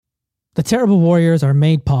The Terrible Warriors are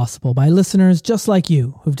made possible by listeners just like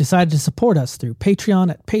you who've decided to support us through Patreon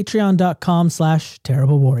at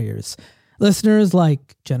patreon.com/terriblewarriors. Listeners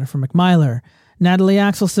like Jennifer McMyler, Natalie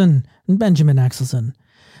Axelson, and Benjamin Axelson.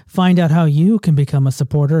 Find out how you can become a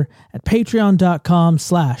supporter at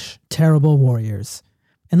patreon.com/terriblewarriors.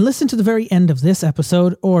 And listen to the very end of this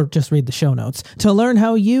episode, or just read the show notes, to learn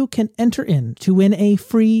how you can enter in to win a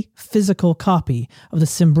free physical copy of the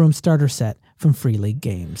Symbaroum starter set from Free League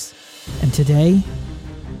Games. And today,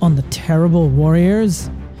 on the Terrible Warriors,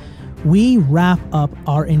 we wrap up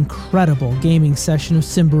our incredible gaming session of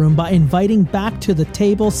Symbaroum by inviting back to the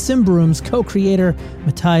table Symbaroum's co-creator,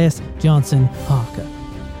 Matthias Johnson Hake.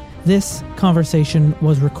 This conversation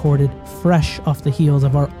was recorded fresh off the heels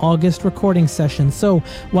of our August recording session, so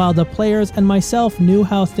while the players and myself knew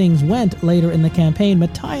how things went later in the campaign,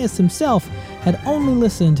 Matthias himself had only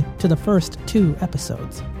listened to the first 2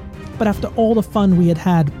 episodes. But after all the fun we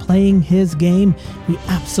had playing his game, we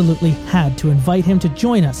absolutely had to invite him to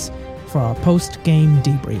join us for our post-game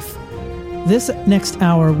debrief. This next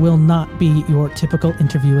hour will not be your typical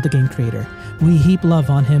interview with the game creator. We heap love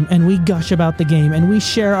on him, and we gush about the game, and we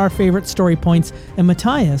share our favorite story points, and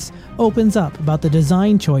Matthias opens up about the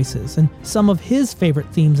design choices and some of his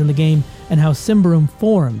favorite themes in the game and how Symbaroum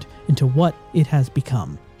formed into what it has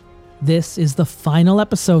become. This is the final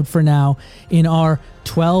episode for now in our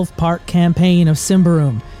 12-part campaign of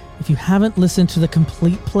Symbaroum. If you haven't listened to the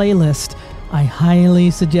complete playlist, I highly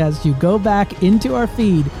suggest you go back into our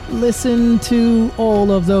feed, listen to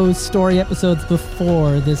all of those story episodes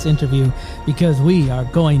before this interview, because we are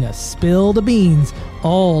going to spill the beans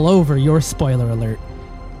all over your spoiler alert.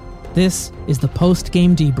 This is the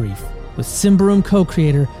post-game debrief with Symbaroum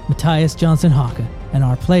co-creator Matthias Johnson Hake and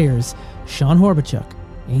our players Sean Horbachuk,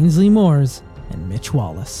 Ainsley Moores, and Mitch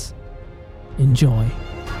Wallace. Enjoy.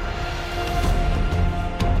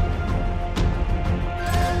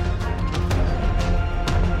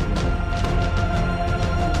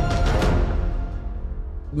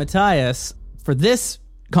 Matthias, for this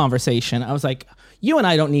conversation, I was like, you and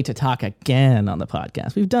I don't need to talk again on the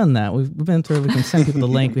podcast. We've done that. We've been through, we can send people the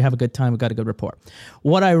link. We have a good time. We've got a good rapport.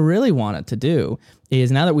 What I really wanted to do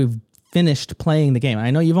is, now that we've finished playing the game, I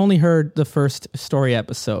know you've only heard the first story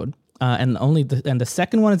episode, and the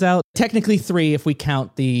second one is out. Technically 3 if we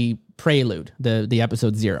count the prelude, the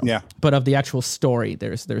episode 0. Yeah. But of the actual story,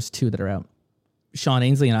 there's 2 that are out. Sean,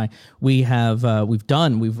 Ainsley, and I, we've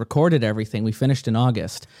recorded everything. We finished in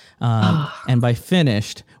August. And by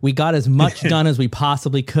finished, we got as much done as we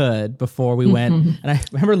possibly could before we went. And I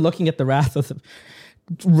remember looking at the Wrath of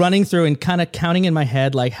running through and kind of counting in my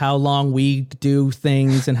head, like how long we do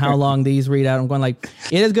things and how long these read out. I'm going like,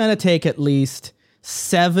 it is going to take at least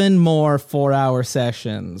 7 more 4-hour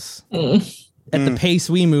sessions at the pace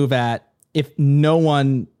we move at if no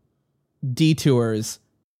one detours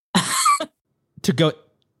to go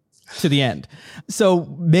to the end. So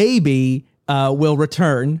maybe we'll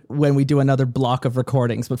return when we do another block of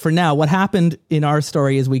recordings. But for now, what happened in our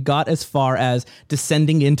story is we got as far as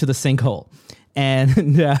descending into the sinkhole.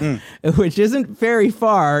 And which isn't very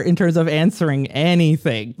far in terms of answering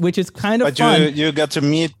anything, which is kind of fun. But you got to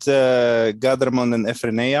meet Gadramon and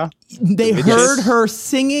Ephrenea. They heard her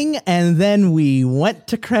singing, and then we went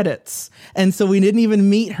to credits. And so we didn't even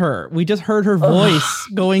meet her. We just heard her voice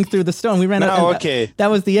going through the stone. We ran out. Okay. That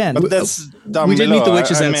was the end. But that's down we did below. meet the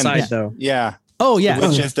witches outside, though. Yeah. Oh, yeah. The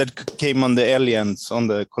witches that came on the aliens, on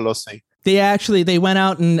the Colossi. They went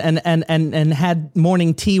out and had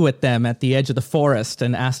morning tea with them at the edge of the forest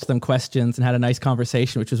and asked them questions and had a nice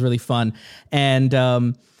conversation, which was really fun. And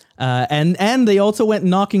they also went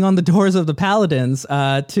knocking on the doors of the Paladins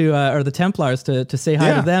or the Templars to say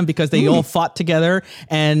hi to them, because they all fought together.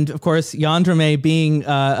 And of course, Yandrame being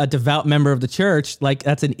a devout member of the church, like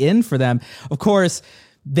that's an in for them. Of course,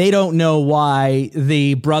 they don't know why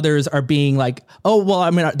the brothers are being like, oh, well,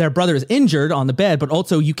 I mean, their brother is injured on the bed, but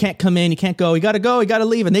also you can't come in, you can't go, you got to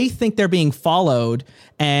leave. And they think they're being followed,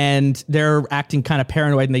 and they're acting kind of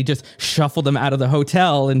paranoid, and they just shuffle them out of the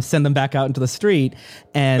hotel and send them back out into the street.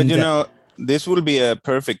 And but this will be a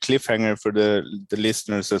perfect cliffhanger for the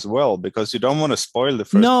listeners as well, because you don't want to spoil the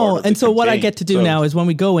first part of and the so campaign. What I get to do now is when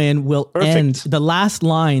we go in, we'll end. The last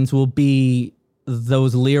lines will be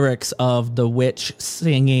those lyrics of the witch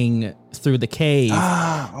singing through the cave.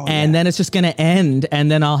 Then it's just going to end, and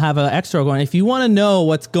then I'll have an extra going. If you want to know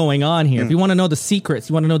what's going on here, if you want to know the secrets,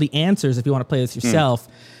 you want to know the answers, if you want to play this yourself,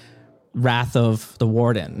 Wrath of the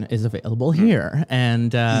Warden is available here.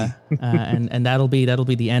 And and that'll be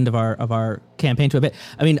the end of our campaign to a bit.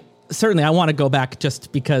 I mean, certainly I want to go back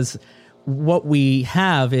just because what we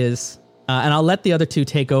have is and I'll let the other two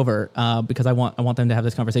take over because I want them to have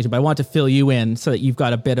this conversation. But I want to fill you in so that you've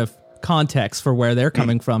got a bit of context for where they're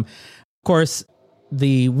coming from. Of course,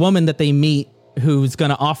 the woman that they meet, who's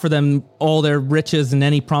going to offer them all their riches and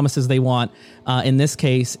any promises they want, in this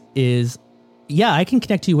case, is, yeah, I can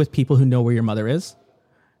connect you with people who know where your mother is.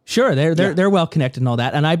 Sure, they're well connected and all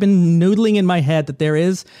that. And I've been noodling in my head that there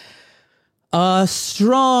is a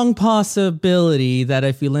strong possibility that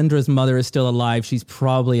if Elindra's mother is still alive, she's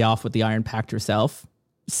probably off with the Iron Pact herself,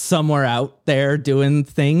 somewhere out there doing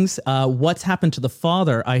things. What's happened to the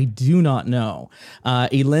father, I do not know.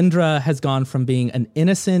 Elindra has gone from being an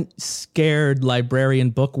innocent, scared librarian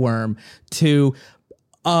bookworm to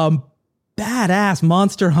badass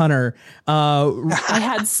monster hunter. I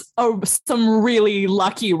had some really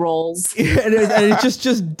lucky rolls. and it's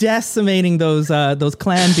just decimating those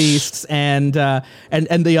clan beasts, and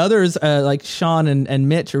the others like Sean and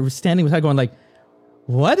Mitch are standing beside going like,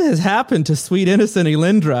 what has happened to sweet innocent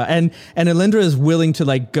Elindra? And Elindra is willing to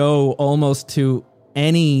like go almost to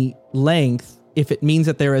any length if it means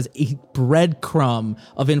that there is a breadcrumb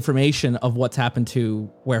of information of what's happened to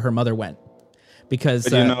where her mother went.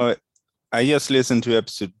 Because I just listened to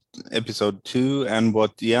episode 2 and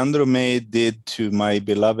what Yandrome did to my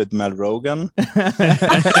beloved Mal Rogan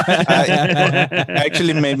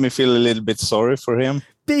actually made me feel a little bit sorry for him.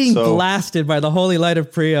 Being blasted by the holy light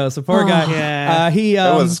of Prios, the poor guy. Yeah.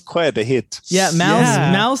 That was quite a hit. Yeah,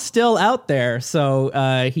 Mal's still out there, so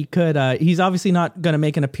he could. He's obviously not going to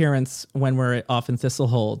make an appearance when we're off in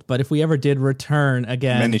Thistlehold. But if we ever did return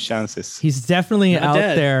again, many chances. He's definitely out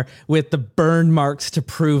there with the burn marks to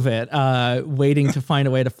prove it, waiting to find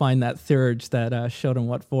a way to find that Thurge that showed him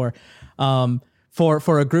what for.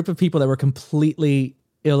 For a group of people that were completely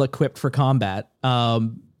ill-equipped for combat.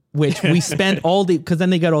 Which we spent because then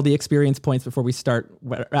they got all the experience points before we start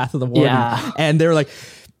Wrath of the Warden. Yeah. And they're like,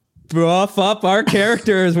 buff up our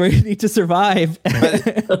characters. We need to survive.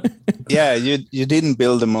 But, you didn't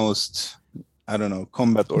build the most, I don't know,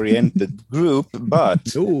 combat-oriented group,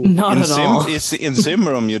 but in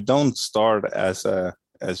Zimmerum, you don't start as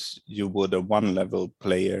you would a level 1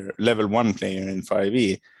 player in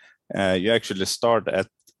 5e. You actually start at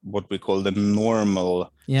what we call the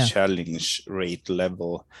normal challenge rate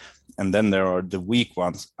level, and then there are the weak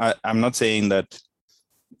ones. I'm not saying that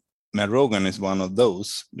Mal Rogan is one of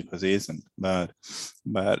those, because he isn't, but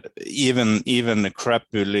even a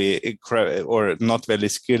crappily or not very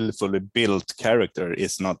skillfully built character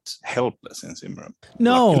is not helpless in Zimmerum.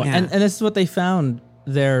 No, and this is what they found.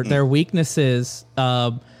 Their weaknesses.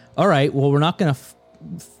 All right, well, we're not going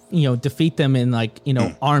to defeat them in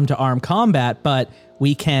arm to arm combat, but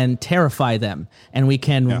we can terrify them, and we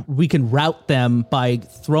can rout them by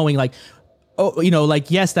throwing yes,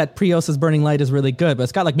 that Prios' burning light is really good, but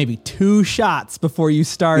it's got like maybe 2 shots before you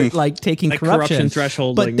start taking corruption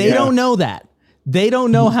threshold. But they don't know that. They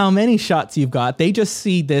don't know how many shots you've got. They just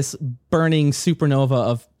see this burning supernova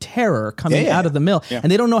of terror coming out of the mill. Yeah.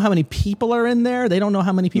 And they don't know how many people are in there. They don't know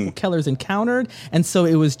how many people Keller's encountered. And so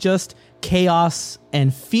it was just chaos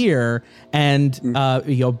and fear and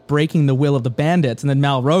breaking the will of the bandits. And then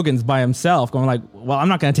Mal Rogan's by himself going like, well, I'm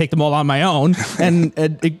not going to take them all on my own. and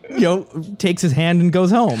takes his hand and goes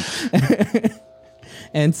home.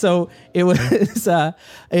 And so it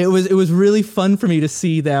was really fun for me to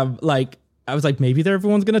see them I was like, maybe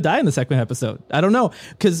everyone's gonna die in the second episode. I don't know,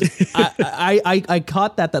 because I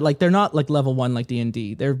caught that they're not like level 1 like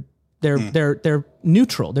D&D. They're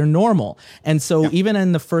neutral. They're normal. And so even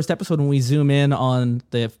in the first episode, when we zoom in on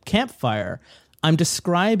the campfire, I'm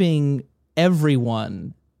describing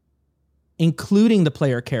everyone, including the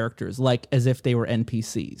player characters, as if they were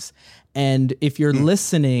NPCs. And if you're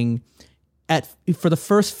listening for the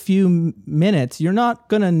first few minutes, you're not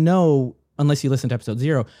gonna know, unless you listen to episode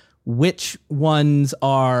 0, which ones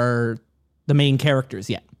are the main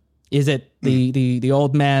characters yet. Is it the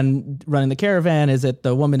old man running the caravan? Is it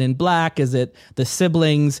the woman in black? Is it the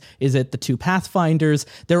siblings? Is it the 2 pathfinders?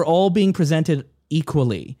 They're all being presented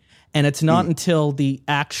equally. And it's not until the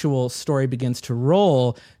actual story begins to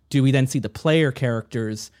roll do we then see the player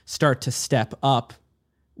characters start to step up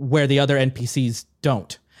where the other NPCs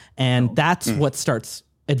don't. And that's what starts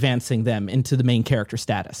advancing them into the main character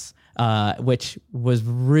status. Which was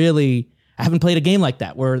really, I haven't played a game like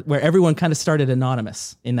that where everyone kind of started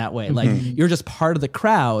anonymous in that way. Like you're just part of the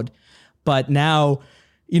crowd, but now,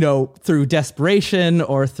 through desperation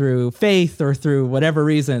or through faith or through whatever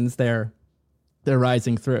reasons, they're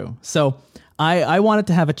rising through. So I wanted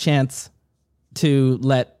to have a chance to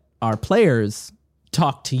let our players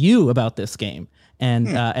talk to you about this game and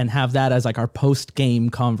have that as our post-game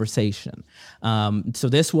conversation. So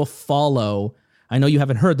this will follow I know you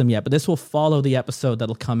haven't heard them yet, but this will follow the episode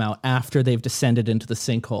that'll come out after they've descended into the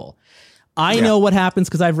sinkhole. I know what happens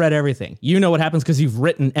because I've read everything. You know what happens because you've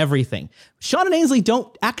written everything. Sean and Ainsley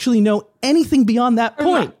don't actually know anything beyond that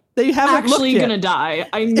point. They haven't actually looked gonna yet. die.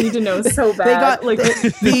 I need to know so bad. They got like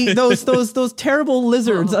those terrible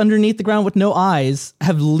lizards underneath the ground with no eyes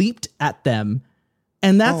have leaped at them,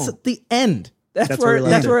 and that's the end. That's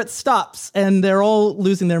where it stops, and they're all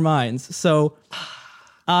losing their minds. So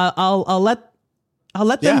I'll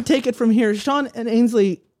let them take it from here. Sean and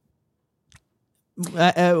Ainsley,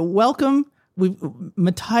 welcome.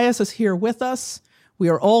 Matthias is here with us. We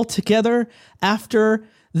are all together after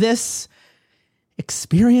this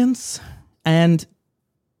experience, and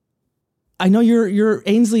I know you're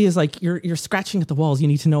Ainsley is like you're scratching at the walls. You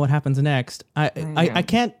need to know what happens next. I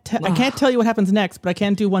can't tell you what happens next, but I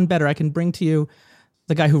can do one better. I can bring to you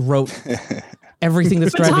the guy who wrote everything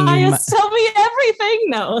that's driving you. Matthias, tell me everything.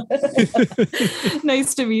 No,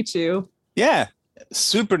 nice to meet you. Yeah,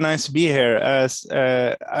 super nice to be here. As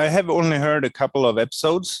I have only heard a couple of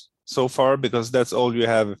episodes so far because that's all you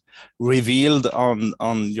have revealed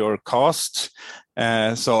on your cast.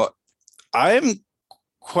 So I'm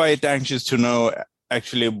quite anxious to know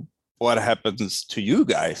actually what happens to you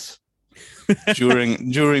guys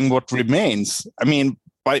during what remains. I mean,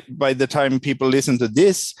 by the time people listen to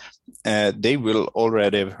this, they will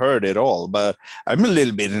already have heard it all, but I'm a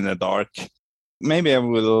little bit in the dark. Maybe I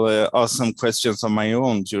will ask some questions on my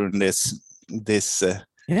own during this.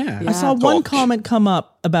 I saw one comment come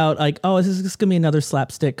up about like, oh, is this going to be another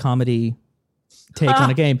slapstick comedy take on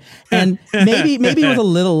a game? And maybe it was a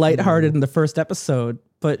little lighthearted in the first episode,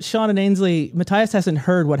 but Sean and Ainsley, Matthias hasn't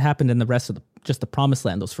heard what happened in the rest of just the Promised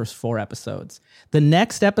Land, those first 4 episodes. The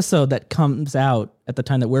next episode that comes out at the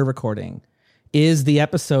time that we're recording is the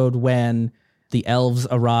episode when the elves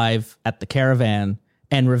arrive at the caravan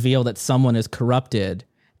and reveal that someone is corrupted,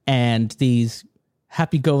 and these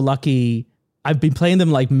happy-go-lucky, I've been playing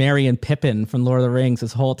them like Merry and Pippin from Lord of the Rings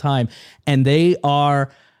this whole time, and they're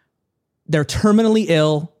terminally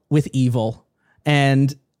ill with evil,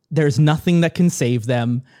 and there's nothing that can save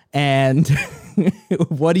them, and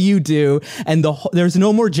what do you do? And there's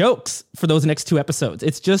no more jokes for those next 2 episodes.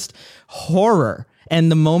 It's just horror.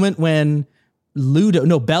 And the moment when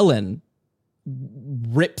Bellin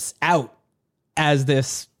rips out as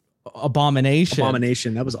this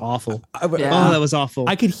abomination. That was awful. Yeah. Oh, that was awful.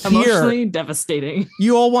 I could hear emotionally devastating.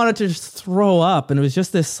 You all wanted to just throw up, and it was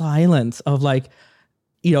just this silence of like,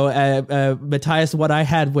 Matthias, what I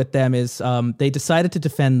had with them is they decided to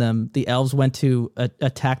defend them. The elves went to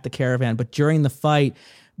attack the caravan, but during the fight,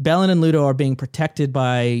 Bellin and Ludo are being protected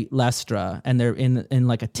by Lestra, and they're in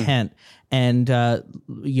like a tent. And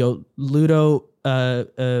Ludo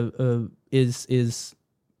is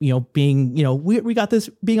being, we got this,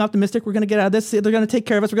 being optimistic. We're going to get out of this. They're going to take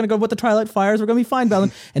care of us. We're going to go with the Twilight Fires. We're going to be fine,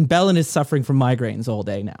 Bellin. And Bellin is suffering from migraines all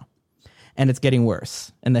day now. And it's getting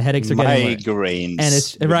worse. And the headaches are getting worse. Migraines. And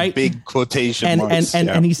it's right. Big quotation marks.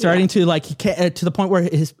 And he's starting to like, he can't, to the point where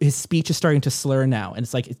his speech is starting to slur now. And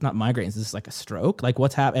it's like, it's not migraines. It's like a stroke. Like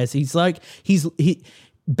what's happening? He's like,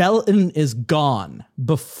 Bellin is gone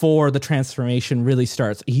before the transformation really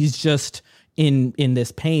starts. He's just in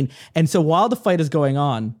this pain. And so while the fight is going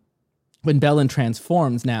on, when Bellin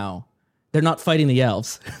transforms now, they're not fighting the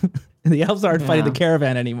elves. The elves aren't fighting the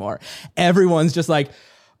caravan anymore. Everyone's just like,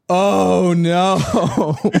 oh no.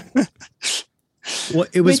 Well,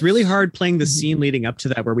 it was really hard playing the scene leading up to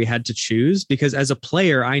that where we had to choose, because as a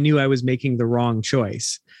player, I knew I was making the wrong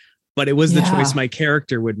choice. But it was the choice my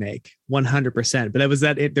character would make 100%.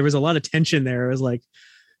 But there was a lot of tension there. It was like,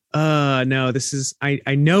 no, this is,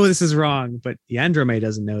 I know this is wrong, but Yandrome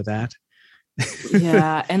doesn't know that.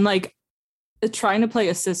 Yeah. And like trying to play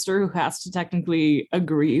a sister who has to technically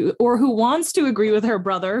agree, or who wants to agree with her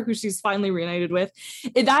brother, who she's finally reunited with.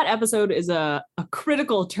 That episode is a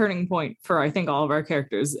critical turning point for, I think, all of our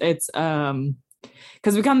characters. It's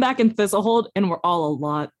because we come back in Thistlehold and we're all a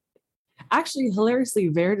lot. Actually, hilariously,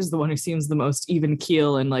 Verd is the one who seems the most even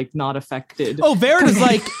keel and like not affected. Oh, Verd is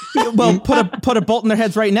like, well, put a bolt in their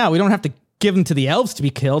heads right now. We don't have to give them to the elves to be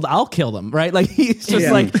killed. I'll kill them, right? Like he's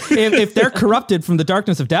just like, if they're corrupted from the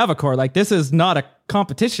darkness of Davokor, like this is not a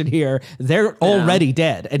competition here. They're already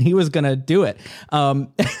dead, and he was gonna do it.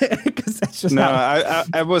 Because that's just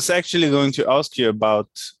I was actually going to ask you about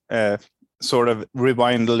sort of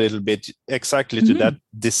rewind a little bit exactly to that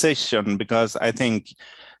decision, because I think,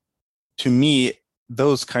 to me,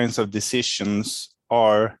 those kinds of decisions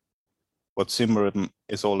are what Symbaroum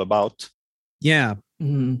is all about. Yeah.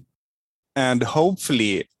 Mm-hmm. And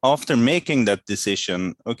hopefully, after making that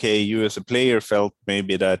decision, okay, you as a player felt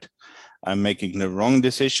maybe that I'm making the wrong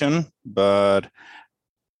decision. But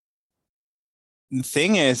the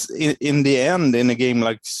thing is, in the end, in a game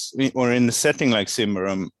like, or in a setting like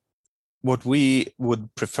Symbaroum, what we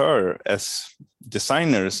would prefer as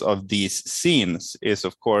designers of these scenes is,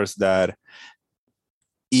 of course, that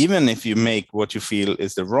even if you make what you feel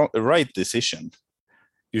is the right decision,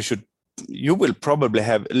 you will probably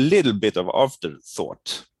have a little bit of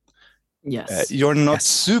afterthought. Yes. You're not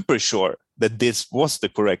super sure that this was the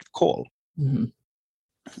correct call. Mm-hmm.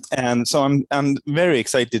 And so I'm very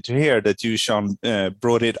excited to hear that you, Sean,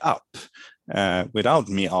 brought it up without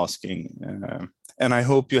me asking. And I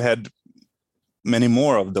hope you had many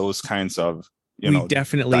more of those kinds of,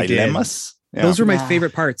 definitely dilemmas. Yeah. Those were my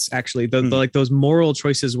favorite parts, actually. The like those moral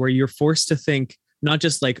choices where you're forced to think, not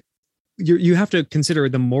just like you have to consider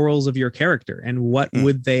the morals of your character and what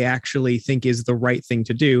would they actually think is the right thing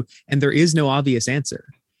to do. And there is no obvious answer.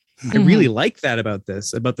 I really like that about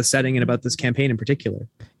the setting and about this campaign in particular.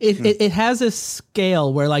 It has a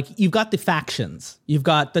scale where, like, you've got the factions, you've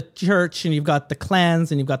got the church, and you've got the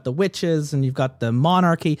clans, and you've got the witches, and you've got the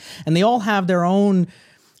monarchy, and they all have their own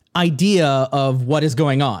idea of what is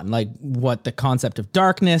going on, like what the concept of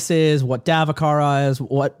darkness is, what Davokara is,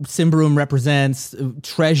 what Symbaroum represents,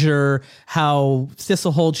 treasure, how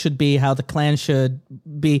Thistlehold should be, how the clan should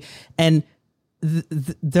be, and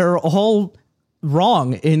they're all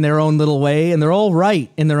wrong in their own little way, and they're all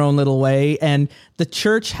right in their own little way, and the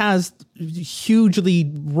church has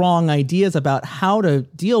hugely wrong ideas about how to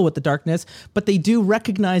deal with the darkness, but they do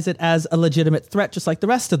recognize it as a legitimate threat, just like the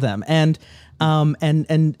rest of them. And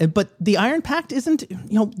but the Iron Pact isn't,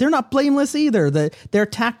 they're not blameless either. Their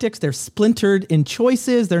tactics, they're splintered in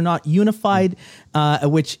choices. They're not unified,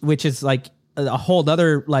 which is like a whole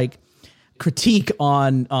other like critique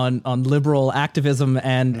on liberal activism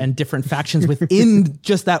and different factions within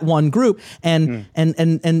just that one group. And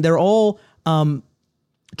they're all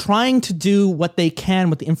trying to do what they can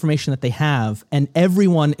with the information that they have, and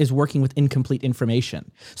everyone is working with incomplete information.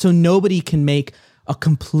 So nobody can make a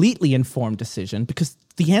completely informed decision because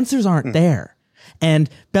the answers aren't there. And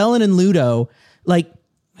Bellin and Ludo, like,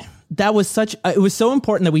 that was it was so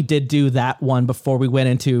important that we did do that one before we went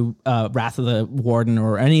into Wrath of the Warden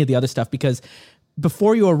or any of the other stuff, because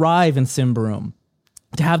before you arrive in Symbaroum,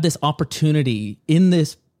 to have this opportunity in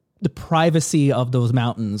the privacy of those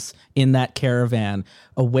mountains, in that caravan,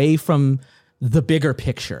 away from the bigger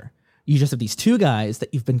picture, you just have these two guys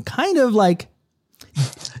that you've been kind of like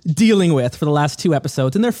dealing with for the last 2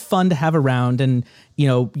 episodes, and they're fun to have around, and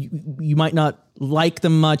you might not like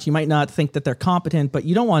them much, you might not think that they're competent, but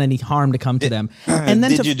you don't want any harm to come to them. And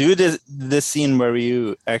then did you do the scene where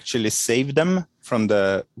you actually saved them from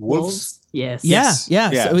the wolves? Yes. Yeah.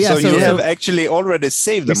 So you have actually already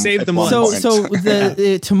saved them. Saved them all. So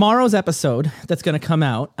the tomorrow's episode that's going to come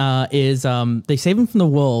out is they save them from the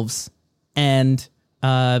wolves, and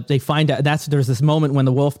they find out there's this moment when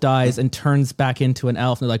the wolf dies and turns back into an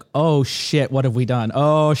elf, and they're like, oh shit, what have we done?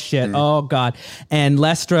 Oh shit, oh god. And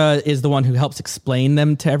Lestra is the one who helps explain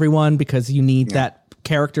them to everyone, because you need that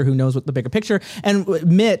character who knows what the bigger picture. And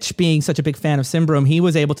Mitch, being such a big fan of Symbaroum, he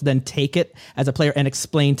was able to then take it as a player and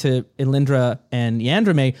explain to Elindra and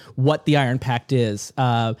Yandrome what the Iron Pact is.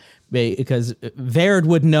 Because Verd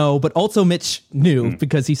would know, but also Mitch knew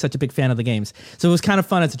because he's such a big fan of the games. So it was kind of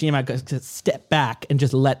fun as a GM to step back and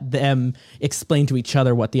just let them explain to each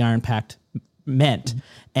other what the Iron Pact meant.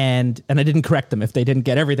 And I didn't correct them if they didn't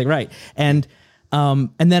get everything right. And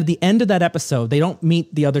then at the end of that episode, they don't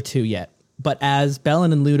meet the other two yet. But as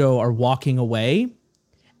Bellin and Ludo are walking away,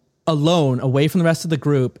 alone, away from the rest of the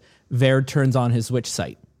group, Verd turns on his witch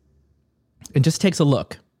sight and just takes a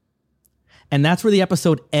look. And that's where the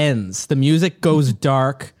episode ends. The music goes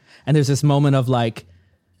dark, and there's this moment of like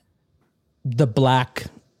the black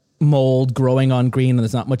mold growing on green, and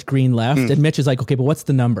there's not much green left. And Mitch is like, okay, but what's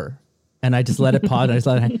the number? And I just let it pause. I just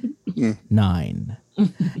let it 9.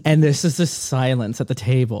 And there's just this silence at the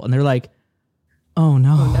table, and they're like, oh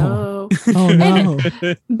no. Oh no.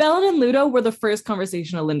 Bellin and Ludo were the first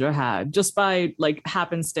conversation Elindra had, just by like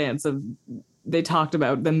happenstance of they talked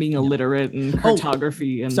about them being illiterate and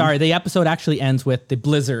cartography. Sorry, the episode actually ends with the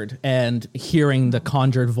blizzard and hearing the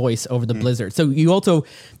conjured voice over the blizzard. So you also,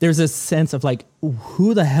 there's this sense of like,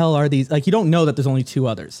 who the hell are these? Like, you don't know that there's only 2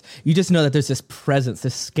 others. You just know that there's this presence,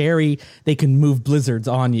 this scary, they can move blizzards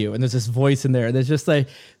on you. And there's this voice in there. There's just like,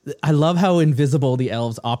 I love how invisible the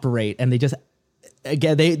elves operate. And they just,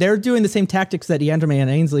 again, they're doing the same tactics that Yandrome and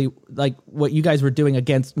Ainsley, like what you guys were doing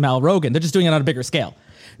against Mal Rogan. They're just doing it on a bigger scale.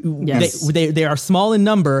 Yes. They are small in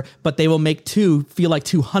number, but they will make 2 feel like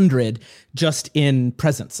 200 just in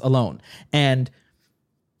presence alone. And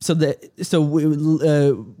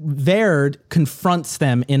Verd confronts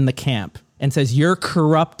them in the camp and says, "You're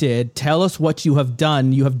corrupted. Tell us what you have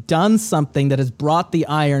done. You have done something that has brought the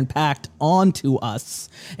Iron Pact onto us,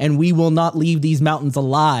 and we will not leave these mountains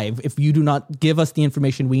alive if you do not give us the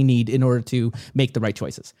information we need in order to make the right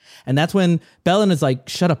choices." And that's when Bellin is like,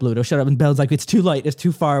 "Shut up, Ludo, shut up." And Bellin's like, "It's too late. It's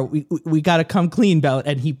too far. We got to come clean, Bellin."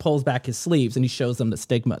 And he pulls back his sleeves and he shows them the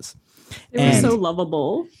stigmas. It was so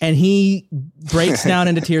lovable. And he breaks down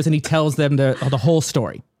into tears and he tells them the whole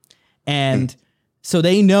story. And so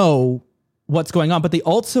they know what's going on, but they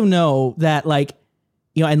also know that, like,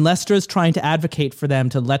 you know, and Lestra's trying to advocate for them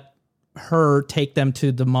to let her take them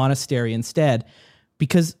to the monastery instead,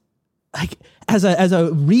 because, like, as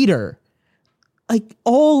a reader, like,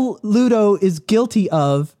 all Ludo is guilty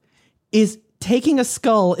of is taking a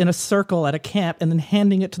skull in a circle at a camp and then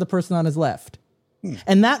handing it to the person on his left.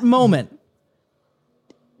 And that moment,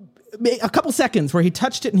 a couple seconds where he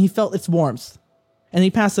touched it and he felt its warmth and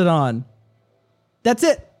he passed it on. That's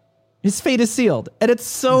it. His fate is sealed. And it's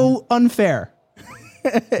so unfair.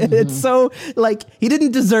 It's so, like, he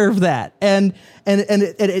didn't deserve that. And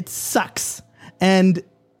it sucks. And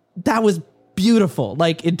that was beautiful.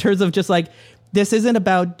 Like, in terms of just, like, this isn't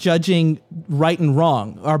about judging right and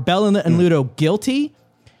wrong. Are Bellin and Ludo guilty?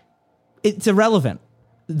 It's irrelevant.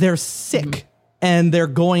 They're sick. And they're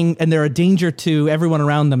a danger to everyone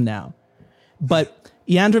around them now. But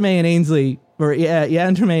Yandrome and Ainsley, or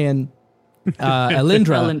Yandrome and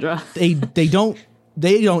Alindra, they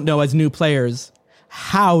don't know as new players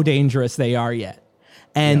how dangerous they are yet.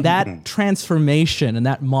 And that transformation and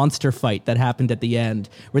that monster fight that happened at the end,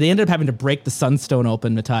 where they ended up having to break the Sunstone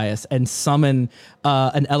open, Matthias, and summon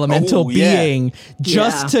an elemental being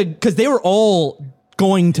just to, because they were all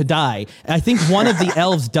going to die. I think one of the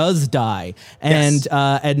elves does die, and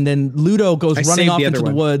then Ludo goes running off into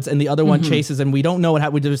the woods, and the other one chases, and we don't know what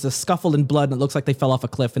happened. There's a scuffle in blood, and it looks like they fell off a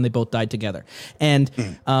cliff, and they both died together. And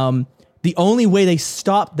the only way they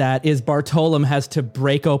stop that is Bartolom has to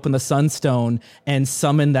break open the Sunstone and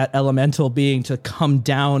summon that elemental being to come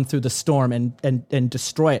down through the storm and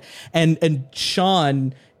destroy it. And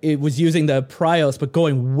Sean, it was using the Prios, but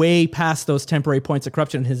going way past those temporary points of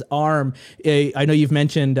corruption. His arm, I know you've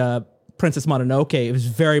mentioned Princess Mononoke. It was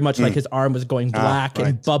very much like his arm was going black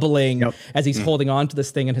and bubbling as he's holding on to this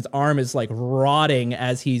thing, and his arm is like rotting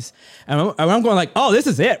as he's. And I'm going like, oh, this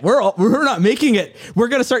is it. We're not making it. We're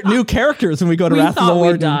gonna start new characters when we go to Wrath of the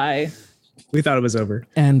Warden. Die. We thought it was over.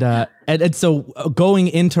 And so going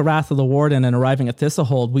into Wrath of the Warden and arriving at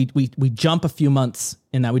Thistlehold, we jump a few months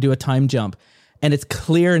in that. We do a time jump. And it's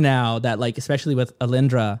clear now that, like, especially with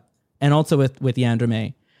Alindra and also with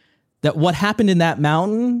Yandrome, that what happened in that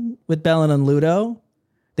mountain with Bellin and Ludo,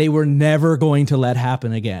 they were never going to let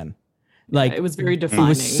happen again. Like, it was very defining. It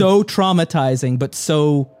was so traumatizing, but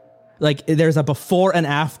so, like, there's a before and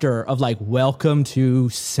after of, like, welcome to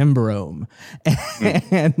Symbaroum.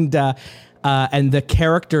 And the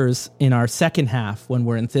characters in our second half, when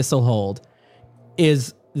we're in Thistlehold,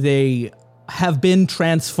 is they have been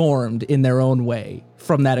transformed in their own way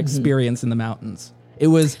from that experience in the mountains. It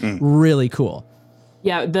was really cool.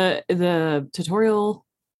 Yeah, the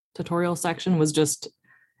tutorial section was just,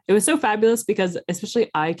 it was so fabulous, because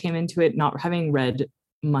especially I came into it not having read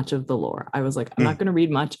much of the lore. I was like, I'm not going to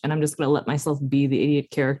read much, and I'm just going to let myself be the idiot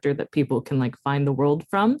character that people can, like, find the world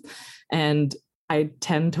from. And I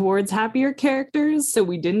tend towards happier characters, so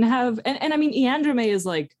we didn't have, and I mean, Yandrome is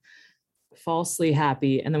like falsely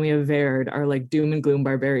happy, and then we have Verd, our, like, doom and gloom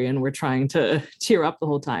barbarian we're trying to cheer up the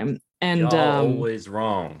whole time. And always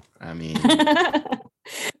wrong. I mean,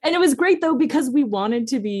 and it was great though, because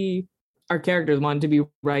our characters wanted to be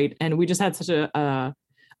right, and we just had such a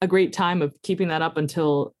great time of keeping that up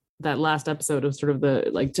until that last episode of sort of the,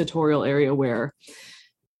 like, tutorial area, where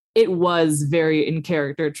it was very in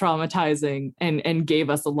character traumatizing and gave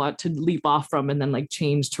us a lot to leap off from, and then, like,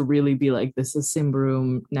 change to really be like, this is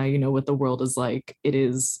Symbaroum. Now you know what the world is like.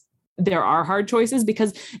 There are hard choices,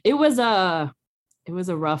 because it was a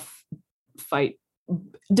rough fight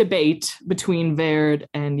debate between Verd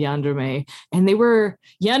and Yandrome, and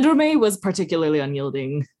Yandrome was particularly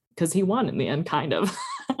unyielding because he won in the end, kind of.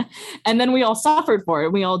 And then we all suffered for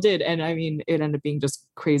it. We all did. And I mean, it ended up being just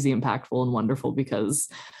crazy impactful and wonderful, because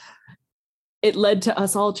it led to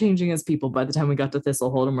us all changing as people by the time we got to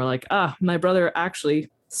Thistlehold, and we're like, my brother actually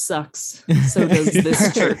sucks. So does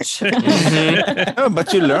this church. Oh,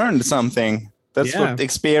 but you learned something. That's what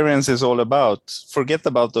experience is all about. Forget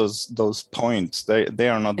about those points. They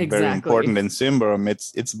are not very important in Symbaroum.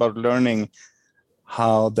 It's about learning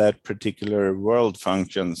how that particular world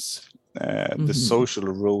functions the social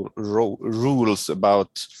rules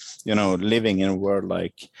about, you know, living in a world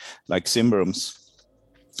like Symbaroum's.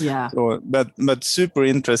 Yeah. So, but super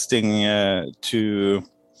interesting to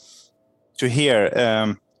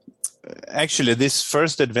hear. Actually, this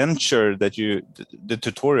first adventure that the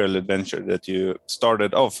tutorial adventure that you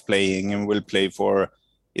started off playing and will play for,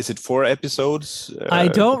 is it 4 episodes? I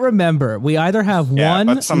don't remember. We either have one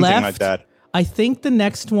but something left. like that. I think the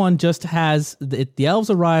next one just has the elves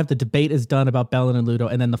arrive, the debate is done about Belen and Ludo,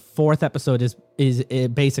 and then the 4th episode is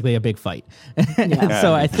basically a big fight.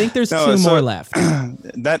 So I think there's 2 more left.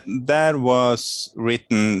 That was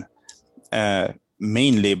written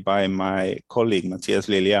mainly by my colleague Matthias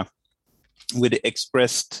Lilja, with the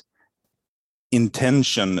expressed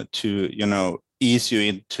intention to, you know, ease you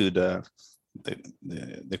into the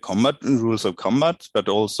combat rules of combat, but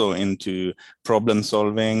also into problem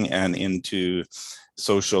solving and into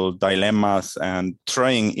social dilemmas, and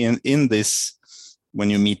trying in this, when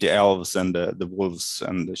you meet the elves and the wolves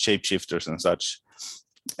and the shapeshifters and such,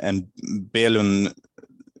 and Belun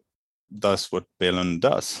does what Belun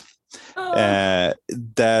does.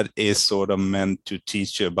 That is sort of meant to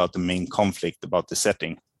teach you about the main conflict, about the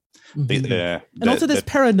setting. And also this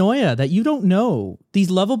paranoia that you don't know, these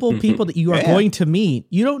lovable people that you are going to meet,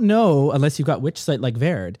 you don't know, unless you've got Witch Sight like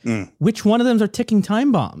Verd, which one of them are ticking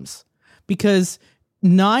time bombs. Because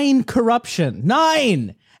 9 corruption,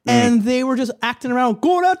 9! And they were just acting around,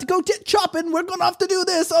 going out to go chopping, we're going to have to do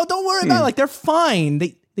this, oh, don't worry about it. Like, they're fine.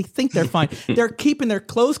 They think they're fine. They're keeping their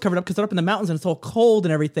clothes covered up because they're up in the mountains and it's all cold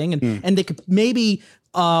and everything. And they could maybe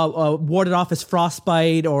ward it off as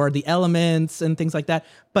frostbite or the elements and things like that.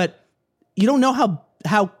 But you don't know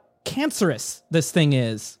how cancerous this thing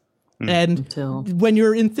is. And when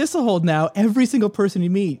you're in Thistlehold now, every single person you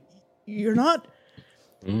meet, you're not...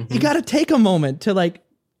 You got to take a moment to like,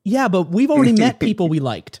 yeah, but we've already met people we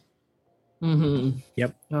liked.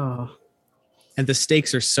 Yep. Oh. And the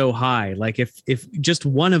stakes are so high. Like if just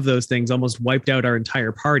one of those things almost wiped out our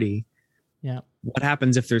entire party, what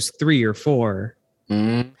happens if there's 3 or 4?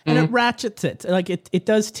 And it ratchets it. Like it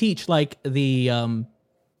does teach like the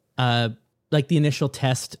initial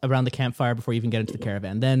test around the campfire before you even get into the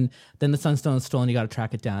caravan. Then the Sunstone is stolen, you got to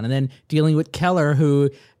track it down. And then dealing with Keller, who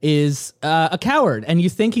is a coward, and you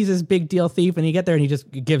think he's this big deal thief, and you get there and he just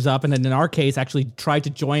gives up. And then in our case, actually tried to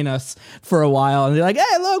join us for a while. And they're like,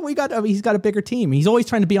 hey, look, he's got a bigger team. He's always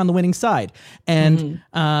trying to be on the winning side. And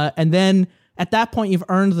then at that point, you've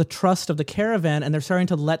earned the trust of the caravan, and they're starting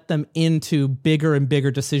to let them into bigger and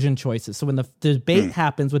bigger decision choices. So when the debate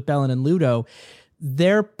happens with Belen and Ludo,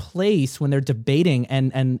 their place when they're debating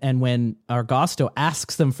and when Argosto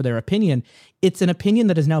asks them for their opinion, it's an opinion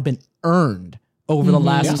that has now been earned over the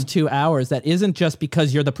last 2 hours. That isn't just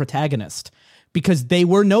because you're the protagonist, because they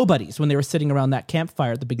were nobodies when they were sitting around that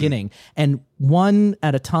campfire at the beginning. And one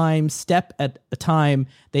at a time, step at a time,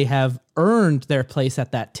 they have earned their place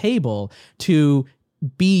at that table to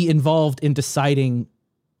be involved in deciding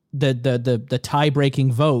the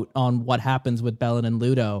tie-breaking vote on what happens with Belen and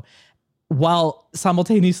Ludo, while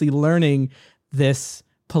simultaneously learning this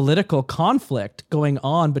political conflict going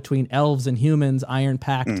on between elves and humans, Iron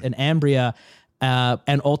Pact and Ambria,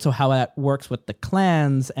 and also how that works with the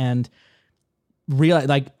clans, and realize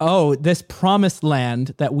like, oh, this promised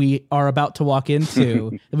land that we are about to walk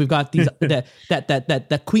into, that we've got these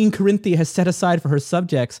that Queen Corinthia has set aside for her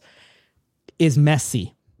subjects, is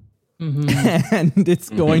messy. And it's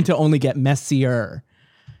going to only get messier.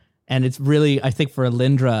 And it's really, I think for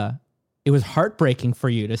Alindra, it was heartbreaking for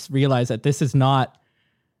you to realize that this isn't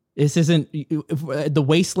the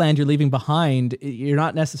wasteland you're leaving behind. You're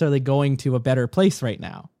not necessarily going to a better place right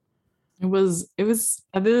now. It was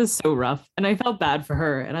so rough, and I felt bad for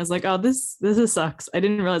her, and I was like, oh, this sucks. I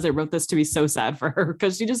didn't realize I wrote this to be so sad for her,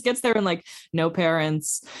 because she just gets there and like no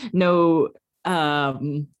parents, no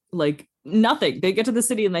like nothing. They get to the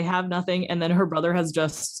city and they have nothing, and then her brother has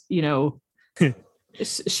just, you know,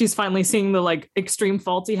 she's finally seeing the like extreme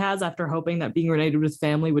faults he has after hoping that being reunited with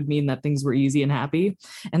family would mean that things were easy and happy.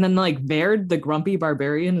 And then like Verd, the grumpy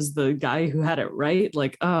barbarian, is the guy who had it right.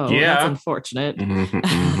 Like, oh, that's unfortunate.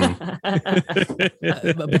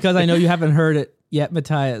 Because I know you haven't heard it yet,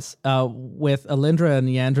 Matthias, with Alindra and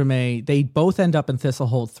Yandrame, they both end up in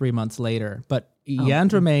Thistlehold 3 months later, but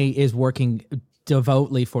Yandrame is working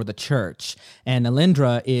devoutly for the church, and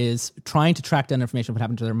Alindra is trying to track down information of what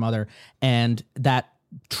happened to their mother, and that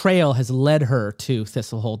trail has led her to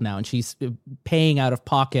Thistlehold now, and she's paying out of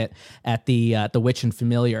pocket at the Witch and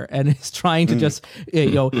Familiar, and is trying to just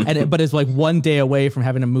but is like 1 day away from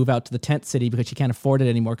having to move out to the tent city because she can't afford it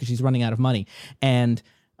anymore because she's running out of money. And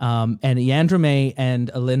And Yandrome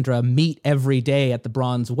and Alindra meet every day at the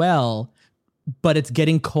Bronze Well, but it's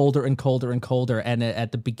getting colder and colder and colder. And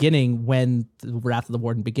at the beginning, when the Wrath of the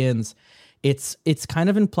Warden begins, it's kind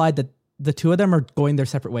of implied that the two of them are going their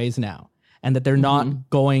separate ways now, and that they're not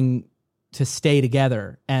going to stay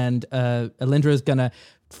together. And Alindra is going to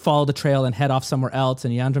follow the trail and head off somewhere else,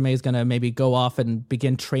 and Yandrome is going to maybe go off and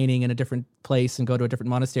begin training in a different place and go to a different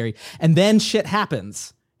monastery. And then shit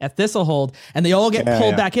happens at Thistlehold, and they all get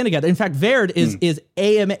pulled back in together. In fact, Verd is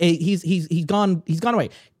he's gone away,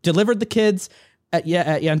 delivered the kids at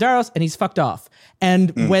Yandaros, and he's fucked off.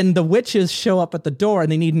 And when the witches show up at the door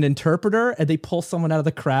and they need an interpreter and they pull someone out of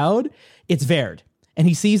the crowd, it's Verd. And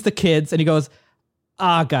he sees the kids and he goes,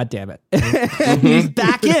 God damn it. He's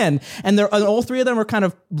back in. And all three of them are kind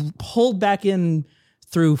of pulled back in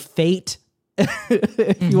through fate,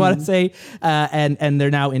 if you want to say. And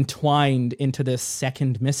they're now entwined into this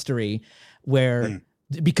second mystery where,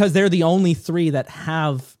 because they're the only three that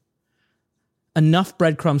have enough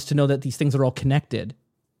breadcrumbs to know that these things are all connected,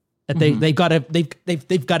 that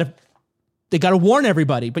they've got to warn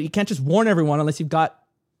everybody, but you can't just warn everyone unless you've got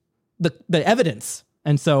the evidence.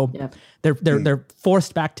 And so they're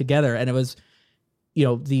forced back together. And it was,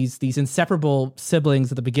 these inseparable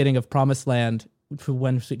siblings at the beginning of Promised Land,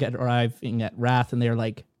 when we get arriving at Wrath, and they're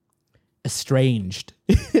like estranged.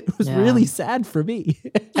 It was really sad for me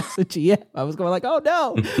as a GM. I was going like, oh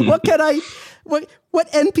no, what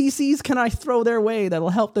NPCs can I throw their way that'll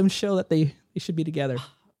help them show that they should be together?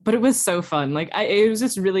 But it was so fun. Like it was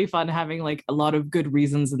just really fun having like a lot of good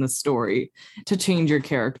reasons in the story to change your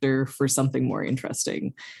character for something more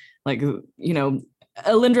interesting. Like,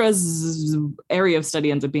 Alindra's area of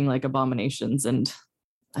study ends up being like abominations, and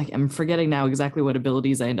I'm forgetting now exactly what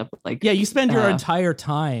abilities I end up like. Yeah, you spend your entire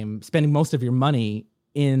time spending most of your money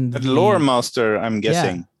in the Lore Master, I'm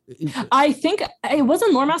guessing. Yeah. I think it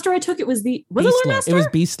wasn't Lore Master I took. It was the Lore Master? It was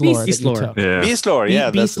Beast Lore. Beast Lore. Yeah. Beast Lore,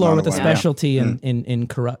 yeah. Beast Lore with a specialty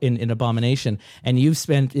in Abomination. And you've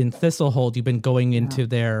spent in Thistlehold, you've been going into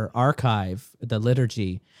their archive, the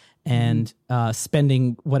liturgy, and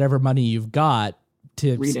spending whatever money you've got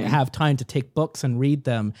to have time to take books and read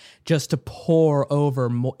them, just to pour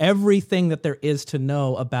over everything that there is to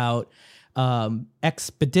know about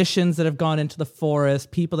expeditions that have gone into the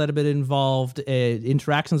forest, people that have been involved,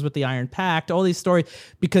 interactions with the Iron Pact, all these stories,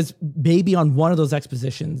 because maybe on one of those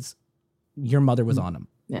expeditions, your mother was on them.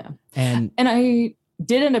 Yeah. And I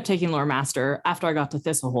did end up taking Lore Master after I got to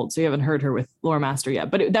Thistlehold, so you haven't heard her with Lore Master yet,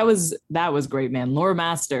 but that was great, man. Lore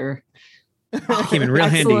Master came in real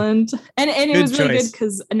excellent. Handy. And it was really good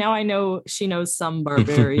because now I know she knows some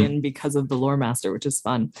barbarian because of the Lore Master, which is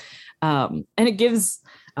fun. And it gives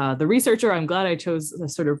the researcher, I'm glad I chose a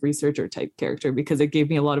sort of researcher type character, because it gave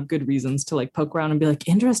me a lot of good reasons to like poke around and be like,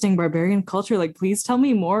 interesting barbarian culture, like please tell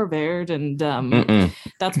me more, Verd. And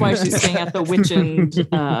that's why she's staying at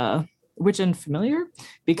the Witch and Familiar,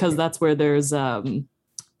 because that's where there's a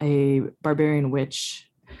barbarian witch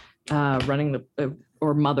running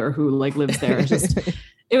or mother who like lives there.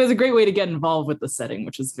 It was a great way to get involved with the setting,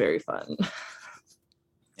 which is very fun.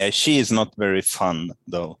 Yeah, she is not very fun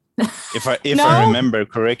though. If I remember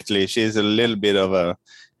correctly, she's a little bit of a,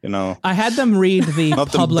 I had them read the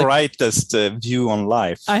not the brightest view on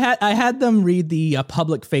life. I had them read the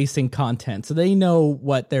public facing content, so they know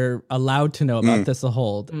what they're allowed to know about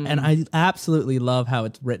Thistlehold. And I absolutely love how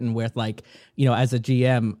it's written with like, as a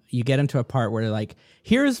GM, you get into a part where like,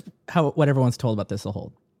 here's what everyone's told about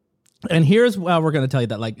Thistlehold. And here's we're going to tell you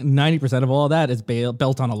that like 90% of all of that is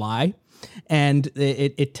built on a lie. And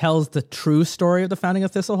it tells the true story of the founding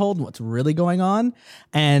of Thistlehold and what's really going on.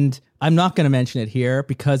 And I'm not going to mention it here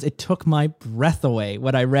because it took my breath away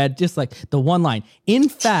when I read just like the one line. In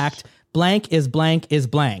fact, blank is blank is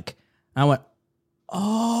blank. And I went,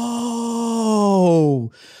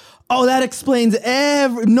 oh, that explains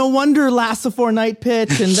no wonder Lassifor Night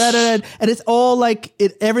Pitch and and it's all like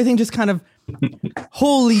everything just kind of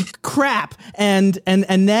holy crap. And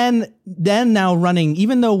then now running,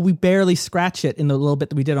 even though we barely scratch it in the little bit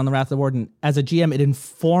that we did on the Wrath of the Warden, as a GM, it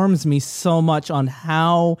informs me so much on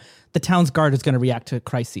how the town's guard is going to react to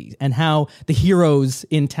crises, and how the heroes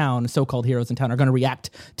in town, so-called heroes in town, are going to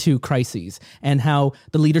react to crises, and how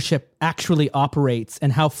the leadership actually operates,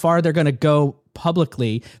 and how far they're going to go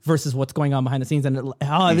publicly versus what's going on behind the scenes. And it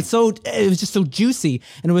was just so juicy,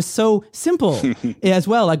 and it was so simple as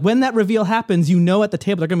well. Like when that reveal happens, at the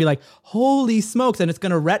table they're gonna be like, holy smokes, and it's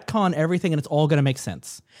gonna retcon everything, and it's all gonna make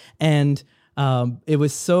sense. And it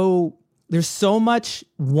was so there's so much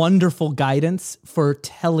wonderful guidance for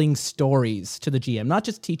telling stories to the GM, not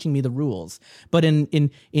just teaching me the rules, but in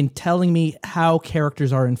telling me how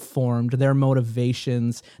characters are informed, their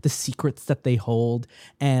motivations, the secrets that they hold,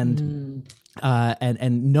 and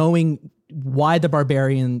knowing why the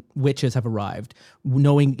barbarian witches have arrived,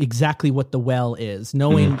 knowing exactly what the well is,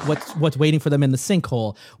 knowing what's waiting for them in the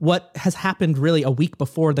sinkhole, what has happened really a week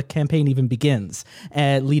before the campaign even begins,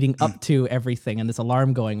 leading up to everything, and this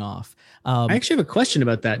alarm going off. I actually have a question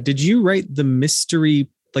about that. Did you write the mystery,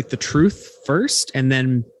 like the truth first, and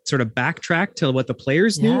then sort of backtrack to what the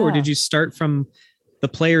players knew, or did you start from the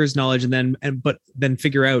players' knowledge and then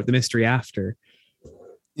figure out the mystery after?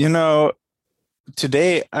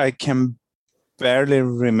 Today I can barely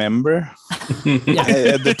remember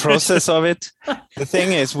the process of it. The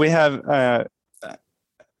thing is, we have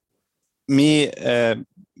me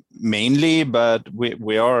mainly, but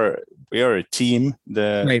we are a team.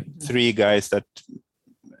 The 3 guys that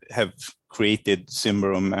have created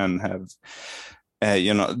Symbaroum and have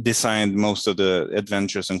designed most of the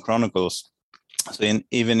adventures and chronicles. So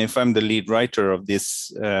even if I'm the lead writer of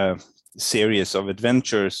this series of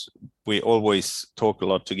adventures, we always talk a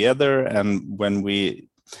lot together, and when we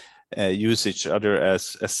use each other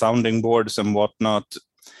as sounding boards and whatnot,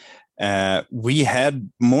 we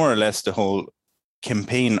had more or less the whole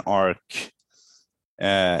campaign arc,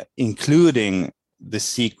 including the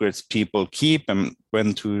secrets people keep and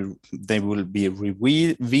when they will be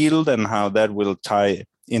revealed and how that will tie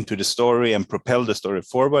into the story and propel the story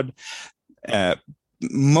forward.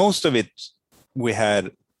 Most of it we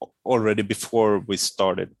had already before we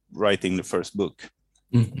started writing the first book.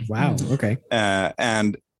 Wow. Okay.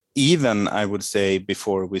 And even I would say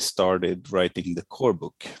before we started writing the core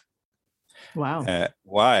book. Wow.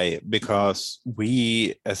 Why? Because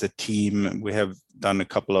we as a team, we have done a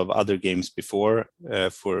couple of other games before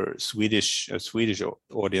for Swedish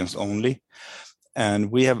audience only.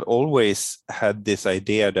 And we have always had this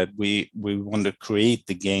idea that we want to create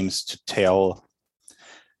the games to tell,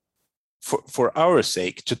 for our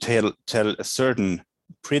sake, to tell a certain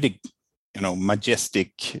pretty,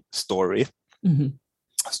 majestic story,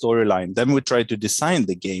 storyline. Then we try to design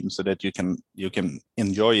the game so that you can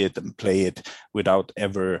enjoy it and play it without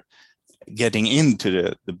ever getting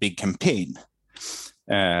into the big campaign,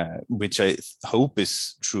 which I hope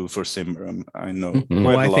is true for Symbaroum. I know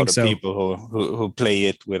quite a lot of people who play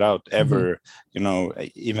it without ever,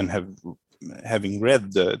 even having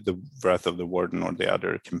read the Wrath of the Warden or the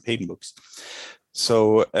other campaign books.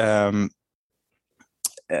 So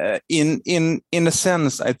in a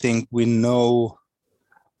sense, I think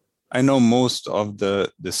I know most of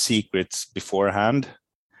the secrets beforehand,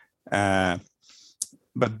 but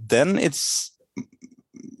then it's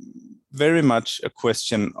very much a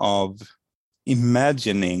question of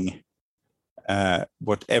imagining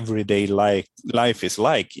what everyday life is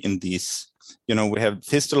like in these. We have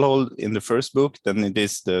Thistlehold in the first book, then it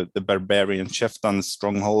is the barbarian Cheftan's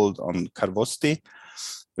stronghold on Karvosti,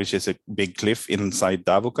 which is a big cliff inside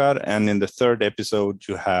Davokar. And in the third episode,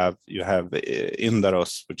 you have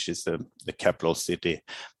Indaros, which is the capital city.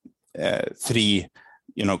 3,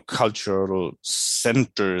 cultural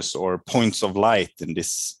centers or points of light in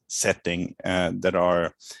this setting that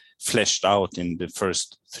are fleshed out in the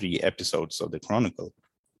first 3 episodes of the Chronicle.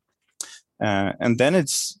 And then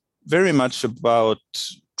it's very much about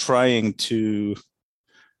trying to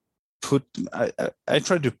I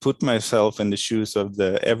try to put myself in the shoes of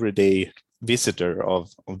the everyday visitor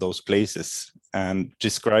of those places and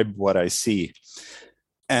describe what I see.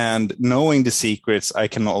 And knowing the secrets, I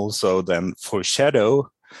can also then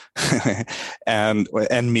foreshadow and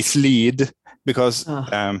mislead, because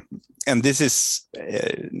and this is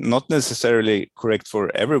not necessarily correct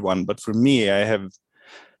for everyone, but for me, I have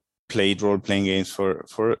played role-playing games for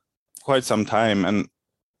quite some time, and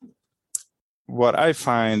what I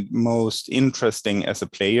find most interesting as a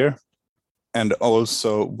player, and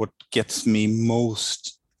also what gets me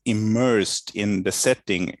most immersed in the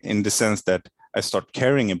setting, in the sense that I start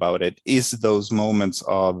caring about it, is those moments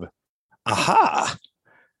of, aha,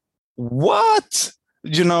 what?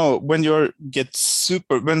 When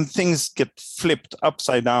things get flipped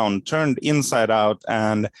upside down, turned inside out,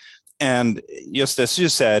 and just as you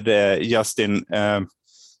said, Justin,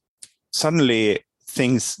 suddenly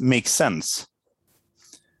things make sense.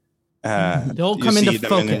 They all come into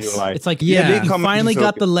focus. It's like you finally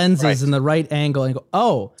got the lenses in the right angle and go,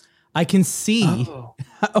 oh, I can see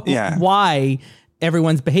why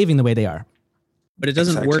everyone's behaving the way they are. But it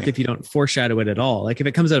doesn't work if you don't foreshadow it at all. Like if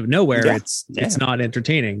it comes out of nowhere, it's not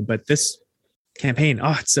entertaining. But this campaign,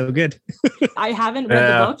 it's so good. I haven't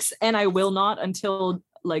read the books, and I will not until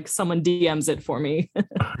like someone DMs it for me.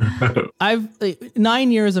 I've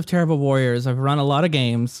 9 years of Terrible Warriors. I've run a lot of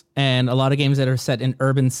games, and a lot of games that are set in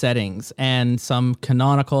urban settings, and some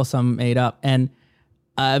canonical, some made up. And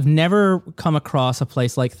I've never come across a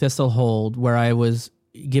place like Thistlehold where I was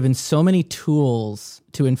given so many tools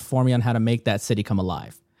to inform me on how to make that city come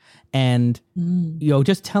alive. And,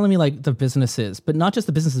 just telling me like the businesses, but not just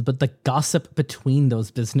the businesses, but the gossip between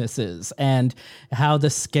those businesses and how the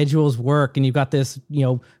schedules work. And you've got this,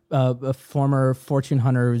 a former fortune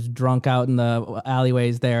hunter who's drunk out in the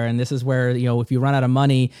alleyways there. And this is where, if you run out of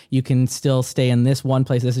money, you can still stay in this one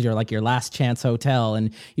place. This is your last chance hotel.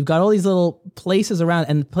 And you've got all these little places around,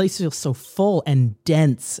 and the place is so full and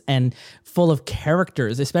dense and full of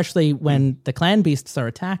characters, especially when the clan beasts are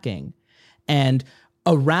attacking. And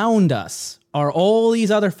around us are all these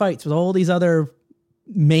other fights with all these other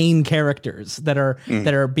main characters that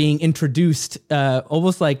are being introduced,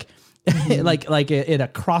 almost like like in a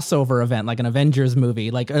crossover event, like an Avengers movie.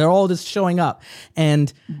 Like they're all just showing up,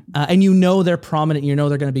 and they're prominent. They're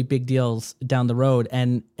going to be big deals down the road,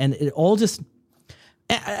 and it all just.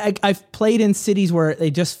 I've played in cities where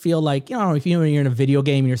they just feel like, if you're in a video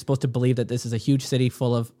game and you're supposed to believe that this is a huge city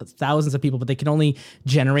full of thousands of people, but they can only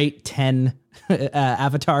generate 10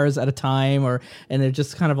 avatars at a time, and they're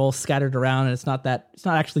just kind of all scattered around, and it's not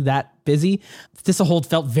actually that busy. Thistlehold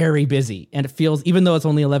felt very busy, and it feels, even though it's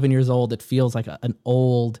only 11 years old, it feels like an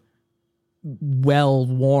old,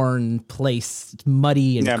 well-worn place. It's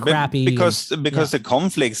muddy and crappy. Because the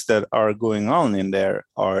conflicts that are going on in there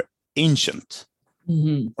are ancient.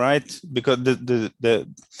 Mm-hmm. Right, because the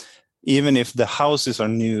even if the houses are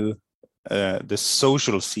new, the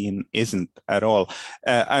social scene isn't at all.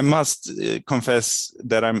 I must confess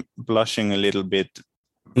that I'm blushing a little bit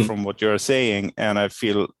from what you're saying, and I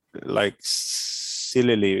feel like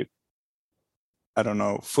sillily, I don't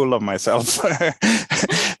know, full of myself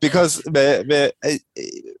because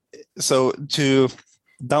so to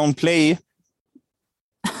downplay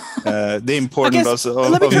the importance of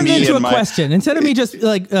let me turn it into a my question instead of me just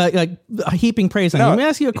like heaping praise on you. Let me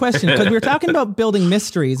ask you a question, because we were talking about building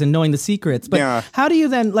mysteries and knowing the secrets, but how do you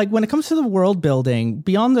then, like, when it comes to the world building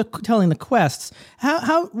beyond the telling the quests,